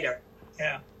bit tighter.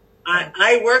 Yeah.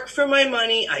 I work for my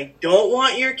money. I don't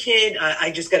want your kid. I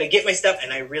just got to get my stuff,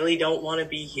 and I really don't want to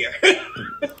be here.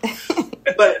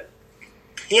 But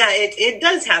yeah, it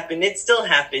does happen. It still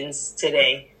happens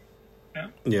today.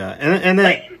 Yeah, and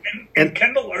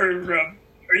Kendall, are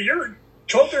your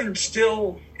children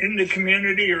still in the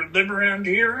community or live around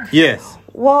here? yes.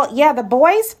 Well, yeah, the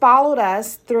boys followed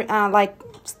us through.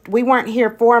 We weren't here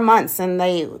 4 months, and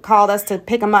they called us to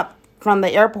pick them up from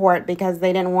the airport because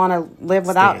they didn't want to live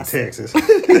without us. Texas.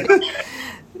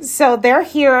 So they're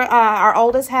here. Our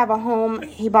oldest have a home.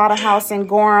 He bought a house in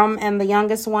Gorham, and the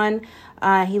youngest one,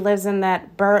 he lives in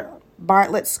that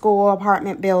Bartlett School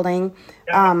apartment building.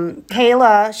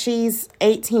 Kayla, she's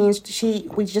 18.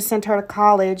 We just sent her to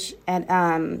college at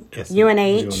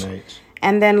UNH.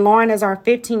 And then Lauren is our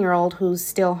 15-year-old who's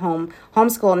still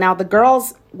homeschooled. Now, the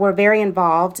girls were very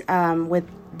involved with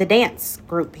the dance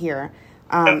group here,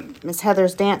 Miss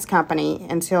Heather's dance company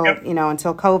until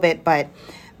COVID. But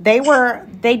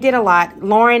they did a lot.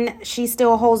 Lauren, she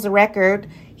still holds the record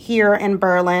here in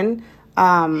Berlin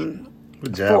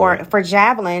for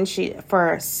javelin. She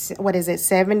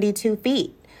 72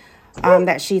 feet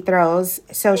that she throws.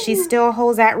 So she still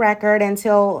holds that record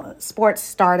until sports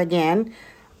start again.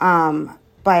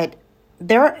 But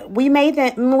we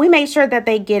made sure that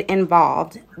they get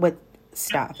involved with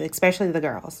stuff, especially the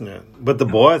girls. Yeah, but the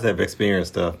boys have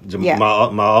experienced stuff. Yeah.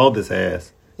 My oldest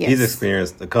has. Yes. He's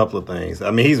experienced a couple of things.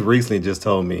 I mean, he's recently just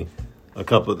told me a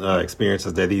couple of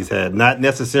experiences that he's had. Not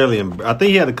necessarily I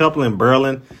think he had a couple in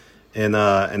Berlin, and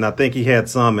I think he had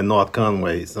some in North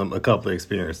Conway. A couple of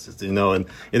experiences, And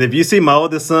if you see my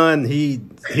oldest son,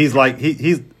 he's like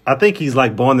he's I think he's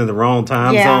like born in the wrong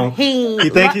time zone. He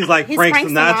think he's like Frank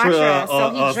Sinatra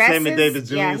or Sammy Davis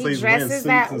Jr. Yeah, so he dresses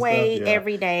that way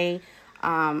every day,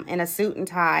 in a suit and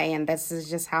tie, and this is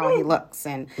just how he looks.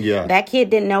 And that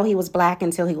kid didn't know he was black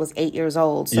until he was 8 years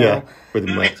old. So yeah,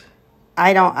 pretty much.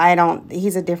 I don't.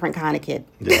 He's a different kind of kid.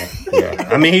 Yeah.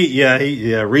 I mean,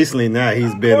 he recently now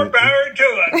he's been more power to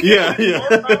it. Yeah.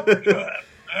 More power to it.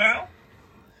 Well.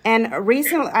 And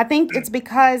recently, I think it's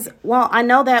because, well, I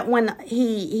know that when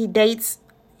he dates,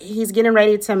 he's getting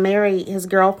ready to marry his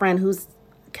girlfriend who's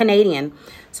Canadian.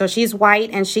 So she's white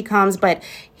and she comes, but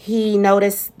he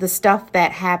noticed the stuff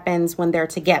that happens when they're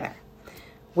together,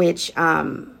 which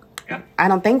I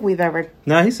don't think we've ever.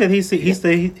 No, he said he's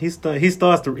recalling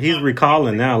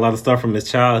now a lot of stuff from his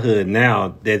childhood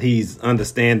now that he's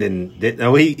understanding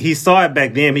that. He saw it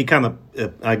back then. He kind of,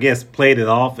 I guess, played it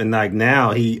off, and like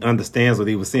now he understands what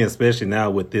he was seeing, especially now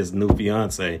with this new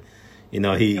fiance. You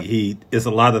know, he it's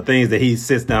a lot of things that he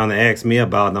sits down and asks me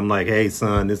about, and I'm like, hey,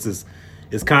 son, it's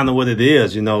kind of what it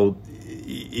is. You know,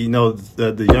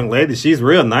 the young lady, she's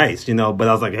real nice. You know, but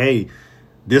I was like, hey.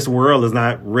 This world is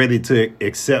not ready to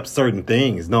accept certain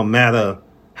things. No matter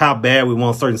how bad we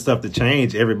want certain stuff to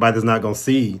change, everybody's not going to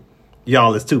see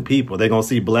y'all as two people. They're going to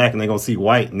see black and they're going to see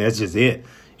white, and that's just it.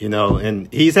 You know, and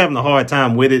he's having a hard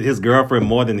time with it. His girlfriend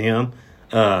more than him,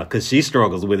 because she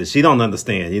struggles with it. She don't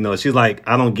understand. You know, she's like,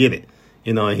 I don't get it.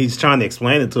 You know, and he's trying to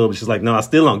explain it to her, but she's like, no, I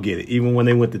still don't get it. Even when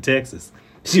they went to Texas,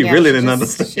 she really didn't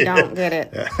understand. She don't get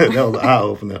it. That was an eye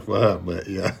opener for her, but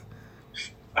yeah.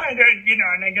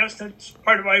 And I guess that's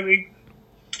part of why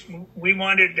we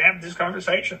wanted to have this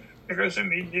conversation, because I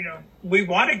mean, we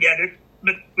want to get it,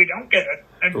 but we don't get it,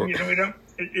 and we don't.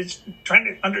 It's trying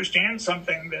to understand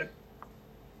something that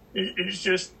is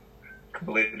just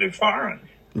completely foreign,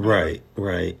 right,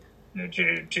 to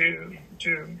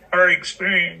our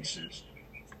experiences,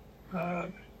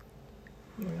 and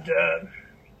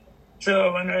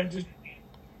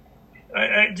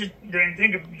I just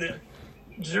think of the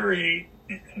Zuri.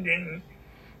 In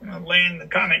Lane, the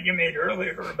comment you made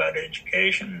earlier about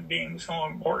education being so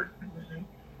important.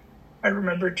 I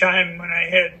remember a time when I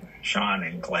had Sean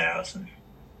in class, and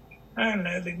I don't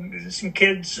know, some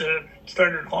kids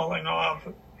started hauling off,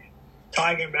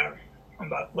 talking about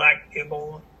black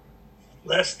people,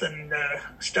 less than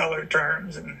stellar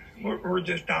terms, and we're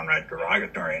just downright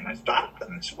derogatory. And I stopped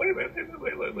them and said, wait.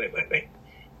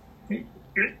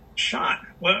 You're Sean.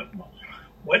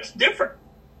 What's different?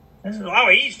 I said, oh,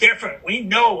 he's different. We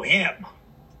know him.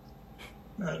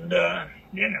 And,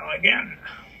 again,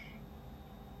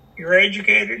 you're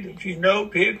educated. If you know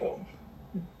people,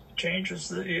 it changes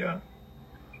the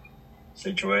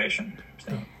situation.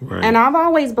 So. Right. And I've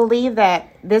always believed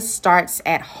that this starts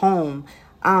at home.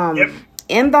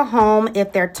 In the home,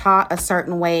 if they're taught a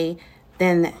certain way,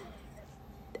 then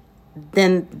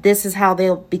this is how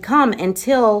they'll become,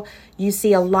 until you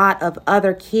see a lot of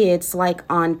other kids like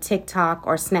on TikTok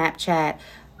or Snapchat,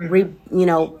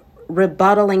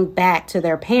 rebuttaling back to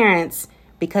their parents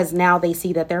because now they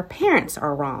see that their parents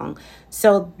are wrong.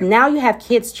 So now you have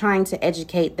kids trying to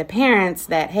educate the parents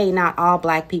that, hey, not all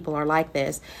black people are like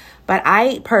this. But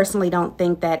I personally don't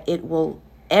think that it will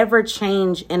ever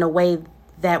change in a way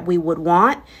that we would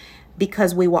want,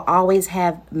 because we will always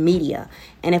have media.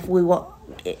 And if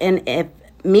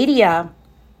media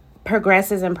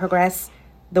progresses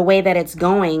the way that it's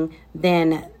going,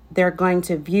 then they're going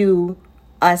to view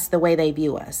us the way they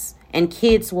view us. And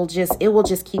kids will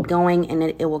just keep going, and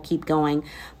it will keep going.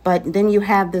 But then you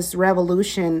have this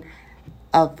revolution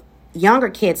of younger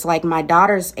kids, like my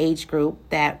daughter's age group,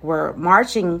 that were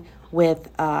marching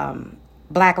with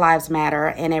Black Lives Matter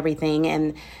and everything,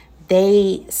 and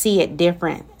they see it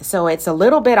different. So it's a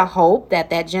little bit of hope that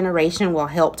generation will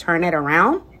help turn it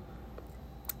around.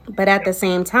 But at the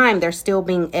same time, they're still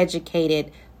being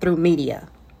educated through media.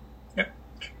 Yeah.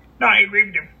 No, I agree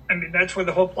with you. I mean, that's where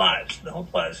the hope lies. The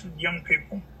hope lies in young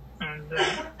people. And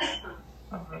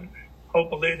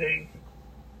hopefully they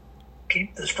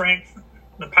keep the strength,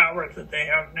 the power that they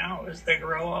have now as they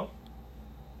grow up.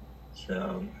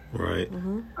 So, right.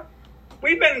 Mm-hmm.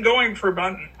 We've been going for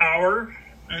about an hour.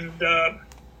 And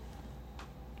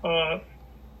I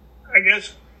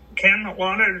guess, Ken,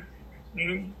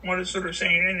 you want to sort of say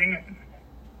anything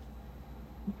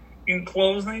in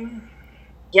closing?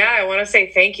 Yeah, I want to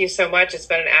say thank you so much. It's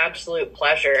been an absolute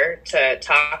pleasure to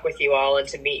talk with you all and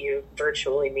to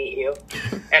virtually meet you.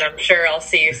 And I'm sure I'll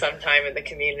see you sometime in the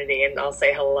community, and I'll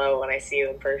say hello when I see you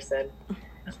in person.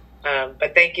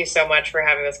 But thank you so much for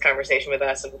having this conversation with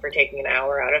us and for taking an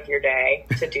hour out of your day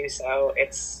to do so.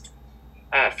 It's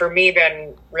for me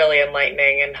been really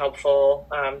enlightening and helpful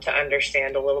to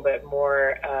understand a little bit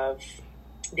more of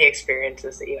the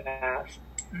experiences that you have.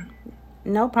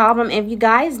 No problem. If you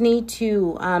guys need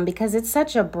to, because it's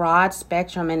such a broad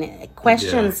spectrum and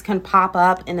questions can pop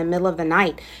up in the middle of the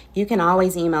night, you can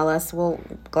always email us. We'll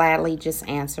gladly just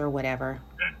answer whatever.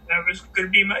 That was going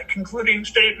to be my concluding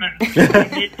statement. I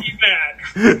need you back.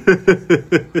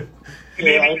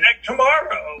 Maybe back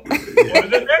tomorrow or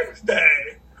the next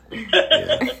day. I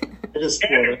just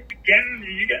I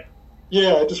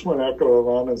just want to echo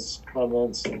Alana's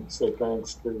comments and say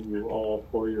thanks to you all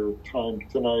for your time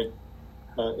tonight.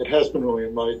 It has been really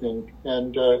enlightening.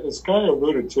 And as Guy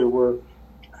alluded to,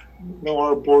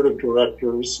 our board of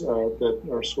directors that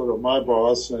are sort of my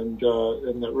boss and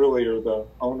that really are the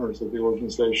owners of the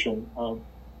organization are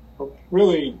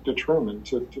really determined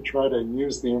to try to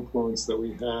use the influence that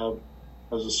we have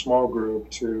as a small group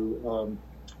to,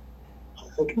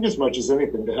 I think as much as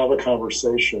anything, to have a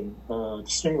conversation, to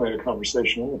stimulate a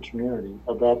conversation in the community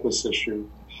about this issue.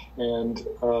 And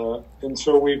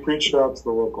so we've reached out to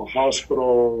the local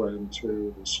hospital and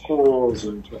to the schools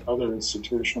and to other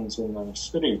institutions in the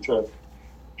city to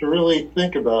really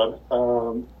think about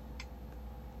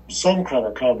some kind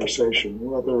of conversation,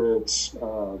 whether it's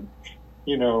a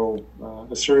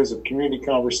series of community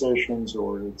conversations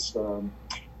or it's a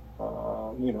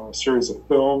series of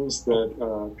films that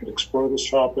could explore this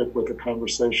topic with a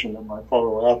conversation that might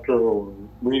follow after, or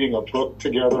reading a book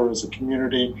together as a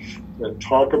community that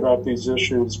talk about these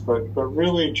issues, but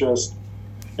really just,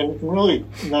 and really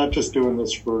not just doing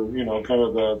this for, kind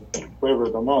of the flavor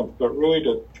of the month, but really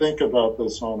to think about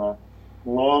this on a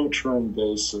long-term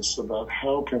basis about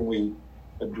how can we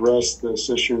address this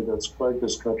issue that's plagued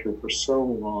this country for so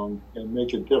long and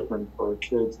make it different for our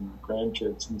kids and our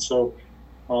grandkids. And so,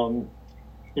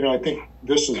 I think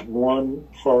this is one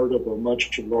part of a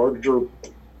much larger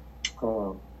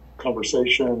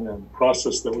conversation and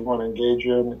process that we want to engage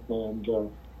in. And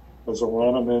as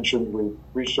Alana mentioned, we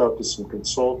reached out to some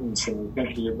consultants and we're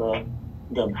thinking about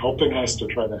them helping us to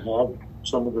try to have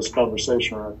some of this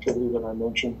conversation or activity that I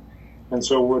mentioned. And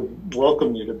so would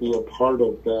welcome you to be a part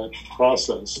of that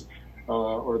process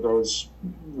or this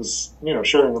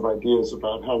sharing of ideas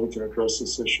about how we can address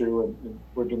this issue, and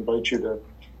would invite you to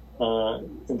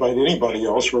invite anybody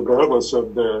else, regardless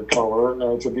of their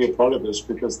color, to be a part of this,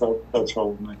 because that's how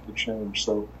we'll make the change.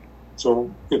 So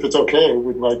if it's okay,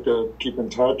 we'd like to keep in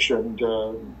touch and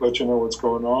let you know what's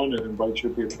going on and invite you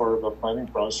to be a part of the planning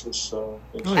process.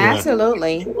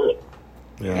 Absolutely.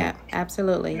 Yeah,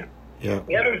 absolutely. Yeah.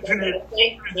 You know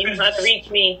how to reach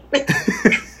me.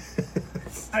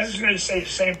 I was going to say the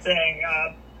same thing.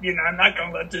 I'm not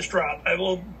going to let this drop. I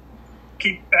will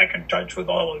keep back in touch with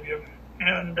all of you.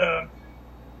 And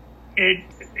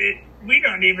we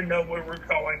don't even know where we're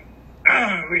going.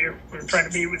 We're trying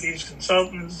to meet with these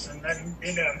consultants, and then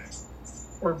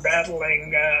we're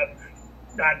battling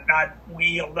not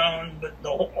we alone, but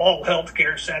all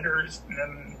healthcare centers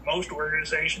and most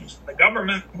organizations in the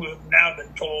government who have now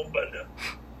been told by the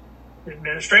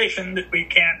administration that we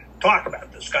can't talk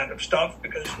about this kind of stuff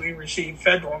because we receive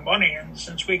federal money, and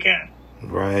since we can't.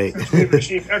 Right. Since we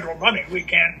receive federal money, we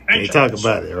can't mention talk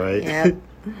about it, right? Yeah.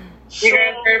 You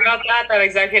guys heard about that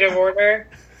executive order?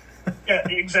 Yeah,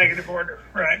 the executive order,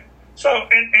 right? So,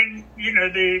 and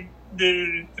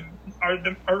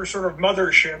our sort of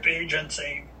mothership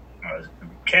agency,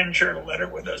 Ken shared a letter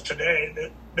with us today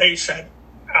that they sent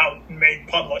out and made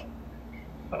public,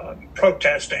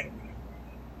 protesting,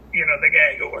 the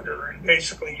gag order, and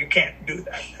basically you can't do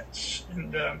that.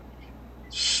 And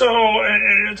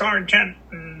it's our intent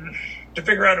to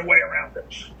figure out a way around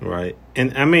it. Right.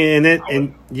 And I mean,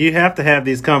 and you have to have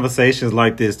these conversations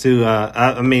like this too.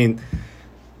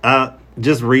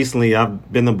 Just recently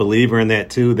I've been a believer in that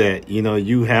too, that,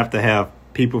 you have to have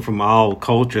people from all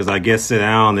cultures, I guess, sit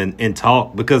down and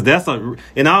talk, because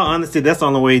in all honesty, that's the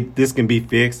only way this can be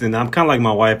fixed. And I'm kind of like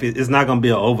my wife. It's not going to be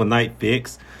an overnight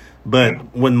fix.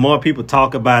 But when more people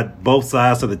talk about both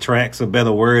sides of the tracks, or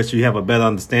better words, you have a better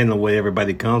understanding of where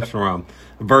everybody comes from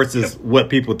versus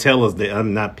what people tell us that,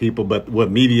 not people, but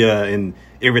what media and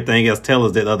everything else tell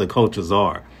us that other cultures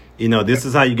are. This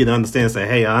is how you get to understand, say,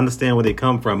 hey, I understand where they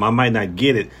come from. I might not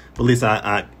get it, but at least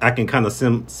I can kind of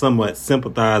somewhat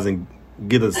sympathize and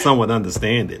get a somewhat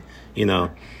understanding, And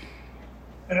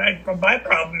my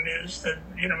problem is that,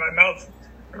 my mouth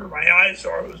or my eyes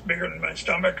was bigger than my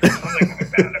stomach or something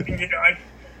like that. I mean,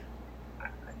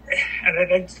 and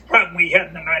that's the problem we had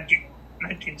in the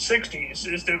 1960s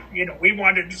is that, we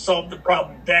wanted to solve the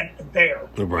problem then and there.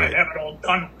 Right. Have it all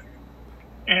done with.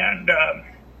 And I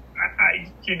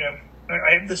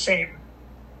have the same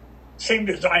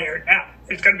desire now.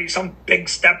 There's going to be some big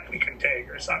step we can take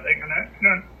or something, and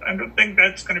I don't think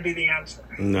that's going to be the answer.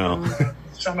 No.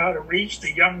 somehow to reach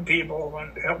the young people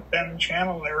and help them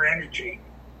channel their energy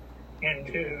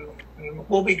into.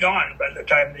 We'll be gone by the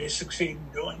time they succeed in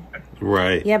doing it.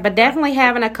 Right. Yeah, but definitely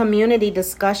having a community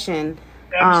discussion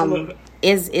Absolutely.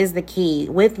 is the key.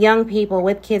 With young people,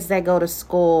 with kids that go to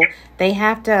school, they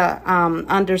have to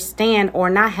understand, or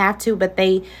not have to, but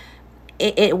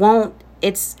it won't.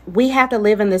 We have to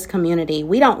live in this community.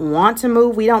 We don't want to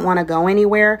move. We don't want to go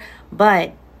anywhere,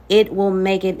 but it will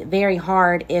make it very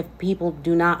hard if people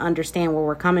do not understand where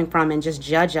we're coming from and just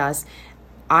judge us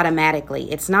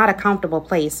automatically. It's not a comfortable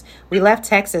place. We left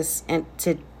Texas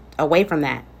away from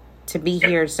that to be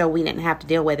here, so we didn't have to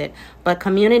deal with it. But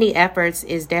community efforts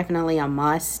is definitely a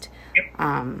must.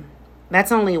 That's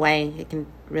the only way it can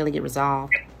really get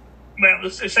resolved. Well,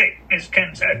 let's just say, as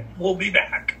Ken said, we'll be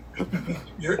back.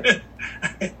 you're in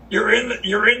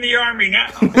the army now.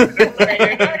 You're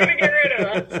not going to get rid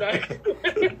of us.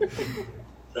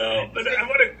 So, but I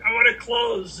want to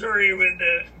close, Zuri, with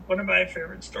one of my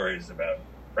favorite stories about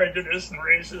prejudice and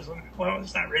racism. Well,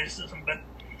 it's not racism, but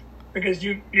because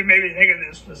you made me think of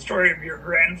this, the story of your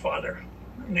grandfather.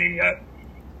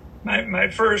 My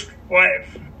first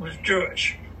wife was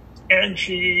Jewish, and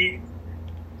she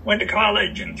went to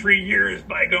college in 3 years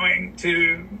by going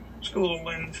to school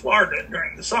in Florida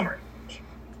during the summer.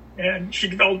 And she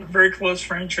developed a very close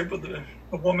friendship with a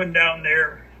woman down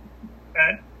there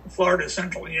at Florida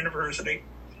Central University.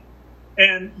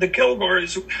 And the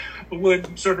Kilgores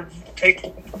would sort of take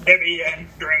Debbie in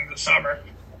during the summer.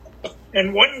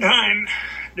 And one time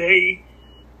they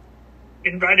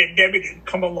invited Debbie to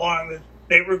come along.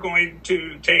 They were going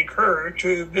to take her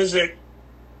to visit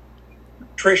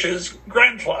Trisha's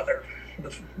grandfather,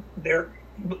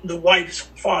 the wife's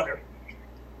father.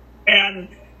 And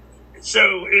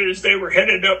so as they were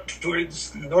headed up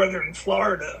towards northern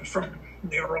Florida from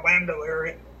the Orlando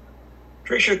area,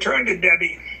 Trisha turned to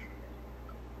Debbie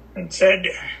and said,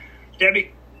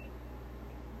 "Debbie,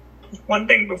 one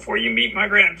thing before you meet my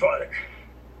grandfather,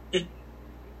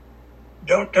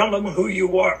 don't tell him who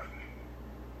you are."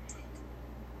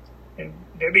 And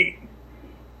Debbie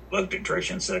looked at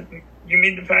Trisha and said, "You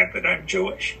mean the fact that I'm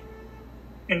Jewish?"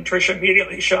 And Trisha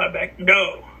immediately shot back,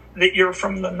 "No, that you're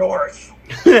from the north."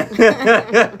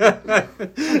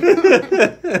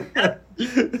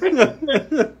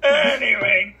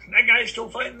 Anyway, that guy's still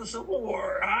fighting the Civil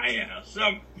War. So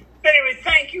anyway,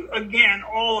 thank you again,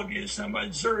 all of you so much.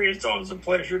 Zuri, it's always a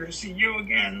pleasure to see you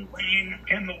again. Lane and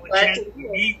Kendall, Glad to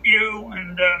meet you.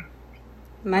 And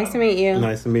Nice to meet you.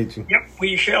 Nice to meet you. yep,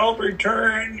 we shall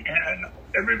return. And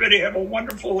everybody have a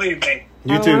wonderful evening.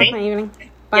 You Have a too. wonderful evening.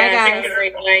 Bye, Yeah, guys. have a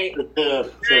great night.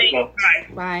 Bye.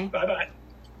 Bye. Bye-bye.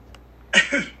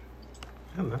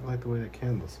 I don't like the way that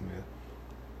candle smells.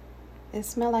 It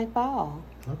smelled like fall.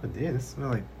 Oh, it did. It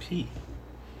smells like pee.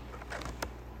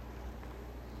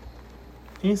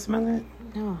 You smell it?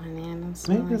 No, honey, I don't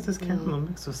smell Maybe it's like this candle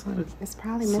mixed with something. It's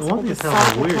probably So mixed one with the just has a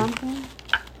salted weird- pumpkin.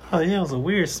 Oh, yeah, it was a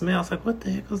weird smell. I was like, what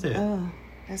the heck was that? Oh,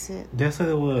 that's it. That's what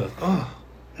it was. Oh,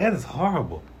 that is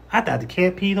horrible. I thought the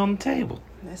cat peed on the table.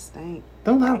 That stink.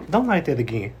 Don't like that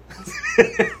again.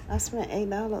 I spent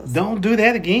 $8. Don't do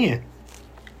that again.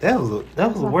 That was the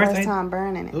That's my worst first thing. time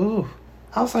burning it. Ooh,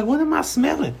 I was like, what am I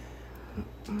smelling?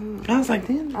 I was like,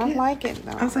 damn. I like it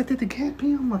though. I was like, did the cat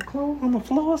pee on my clothes, on the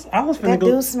floors? I was finna That go.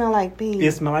 do smell like pee.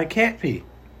 It smelled like cat pee.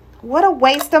 What a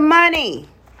waste of money.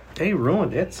 They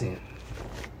ruined that scent.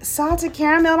 Salted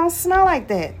caramel don't smell like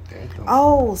that. That don't-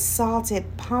 Oh, salted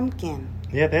pumpkin.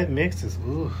 Yeah, that mixes.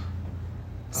 Ooh.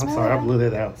 I'm Smell sorry, I it. blew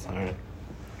that out. Sorry.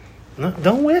 No,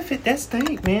 don't whiff it. That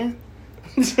stink, man.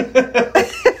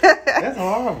 That's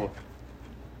horrible.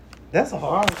 That's a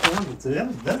horrible candle too.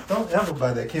 Don't ever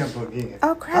buy that candle again.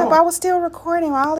 Oh crap! I was still recording. All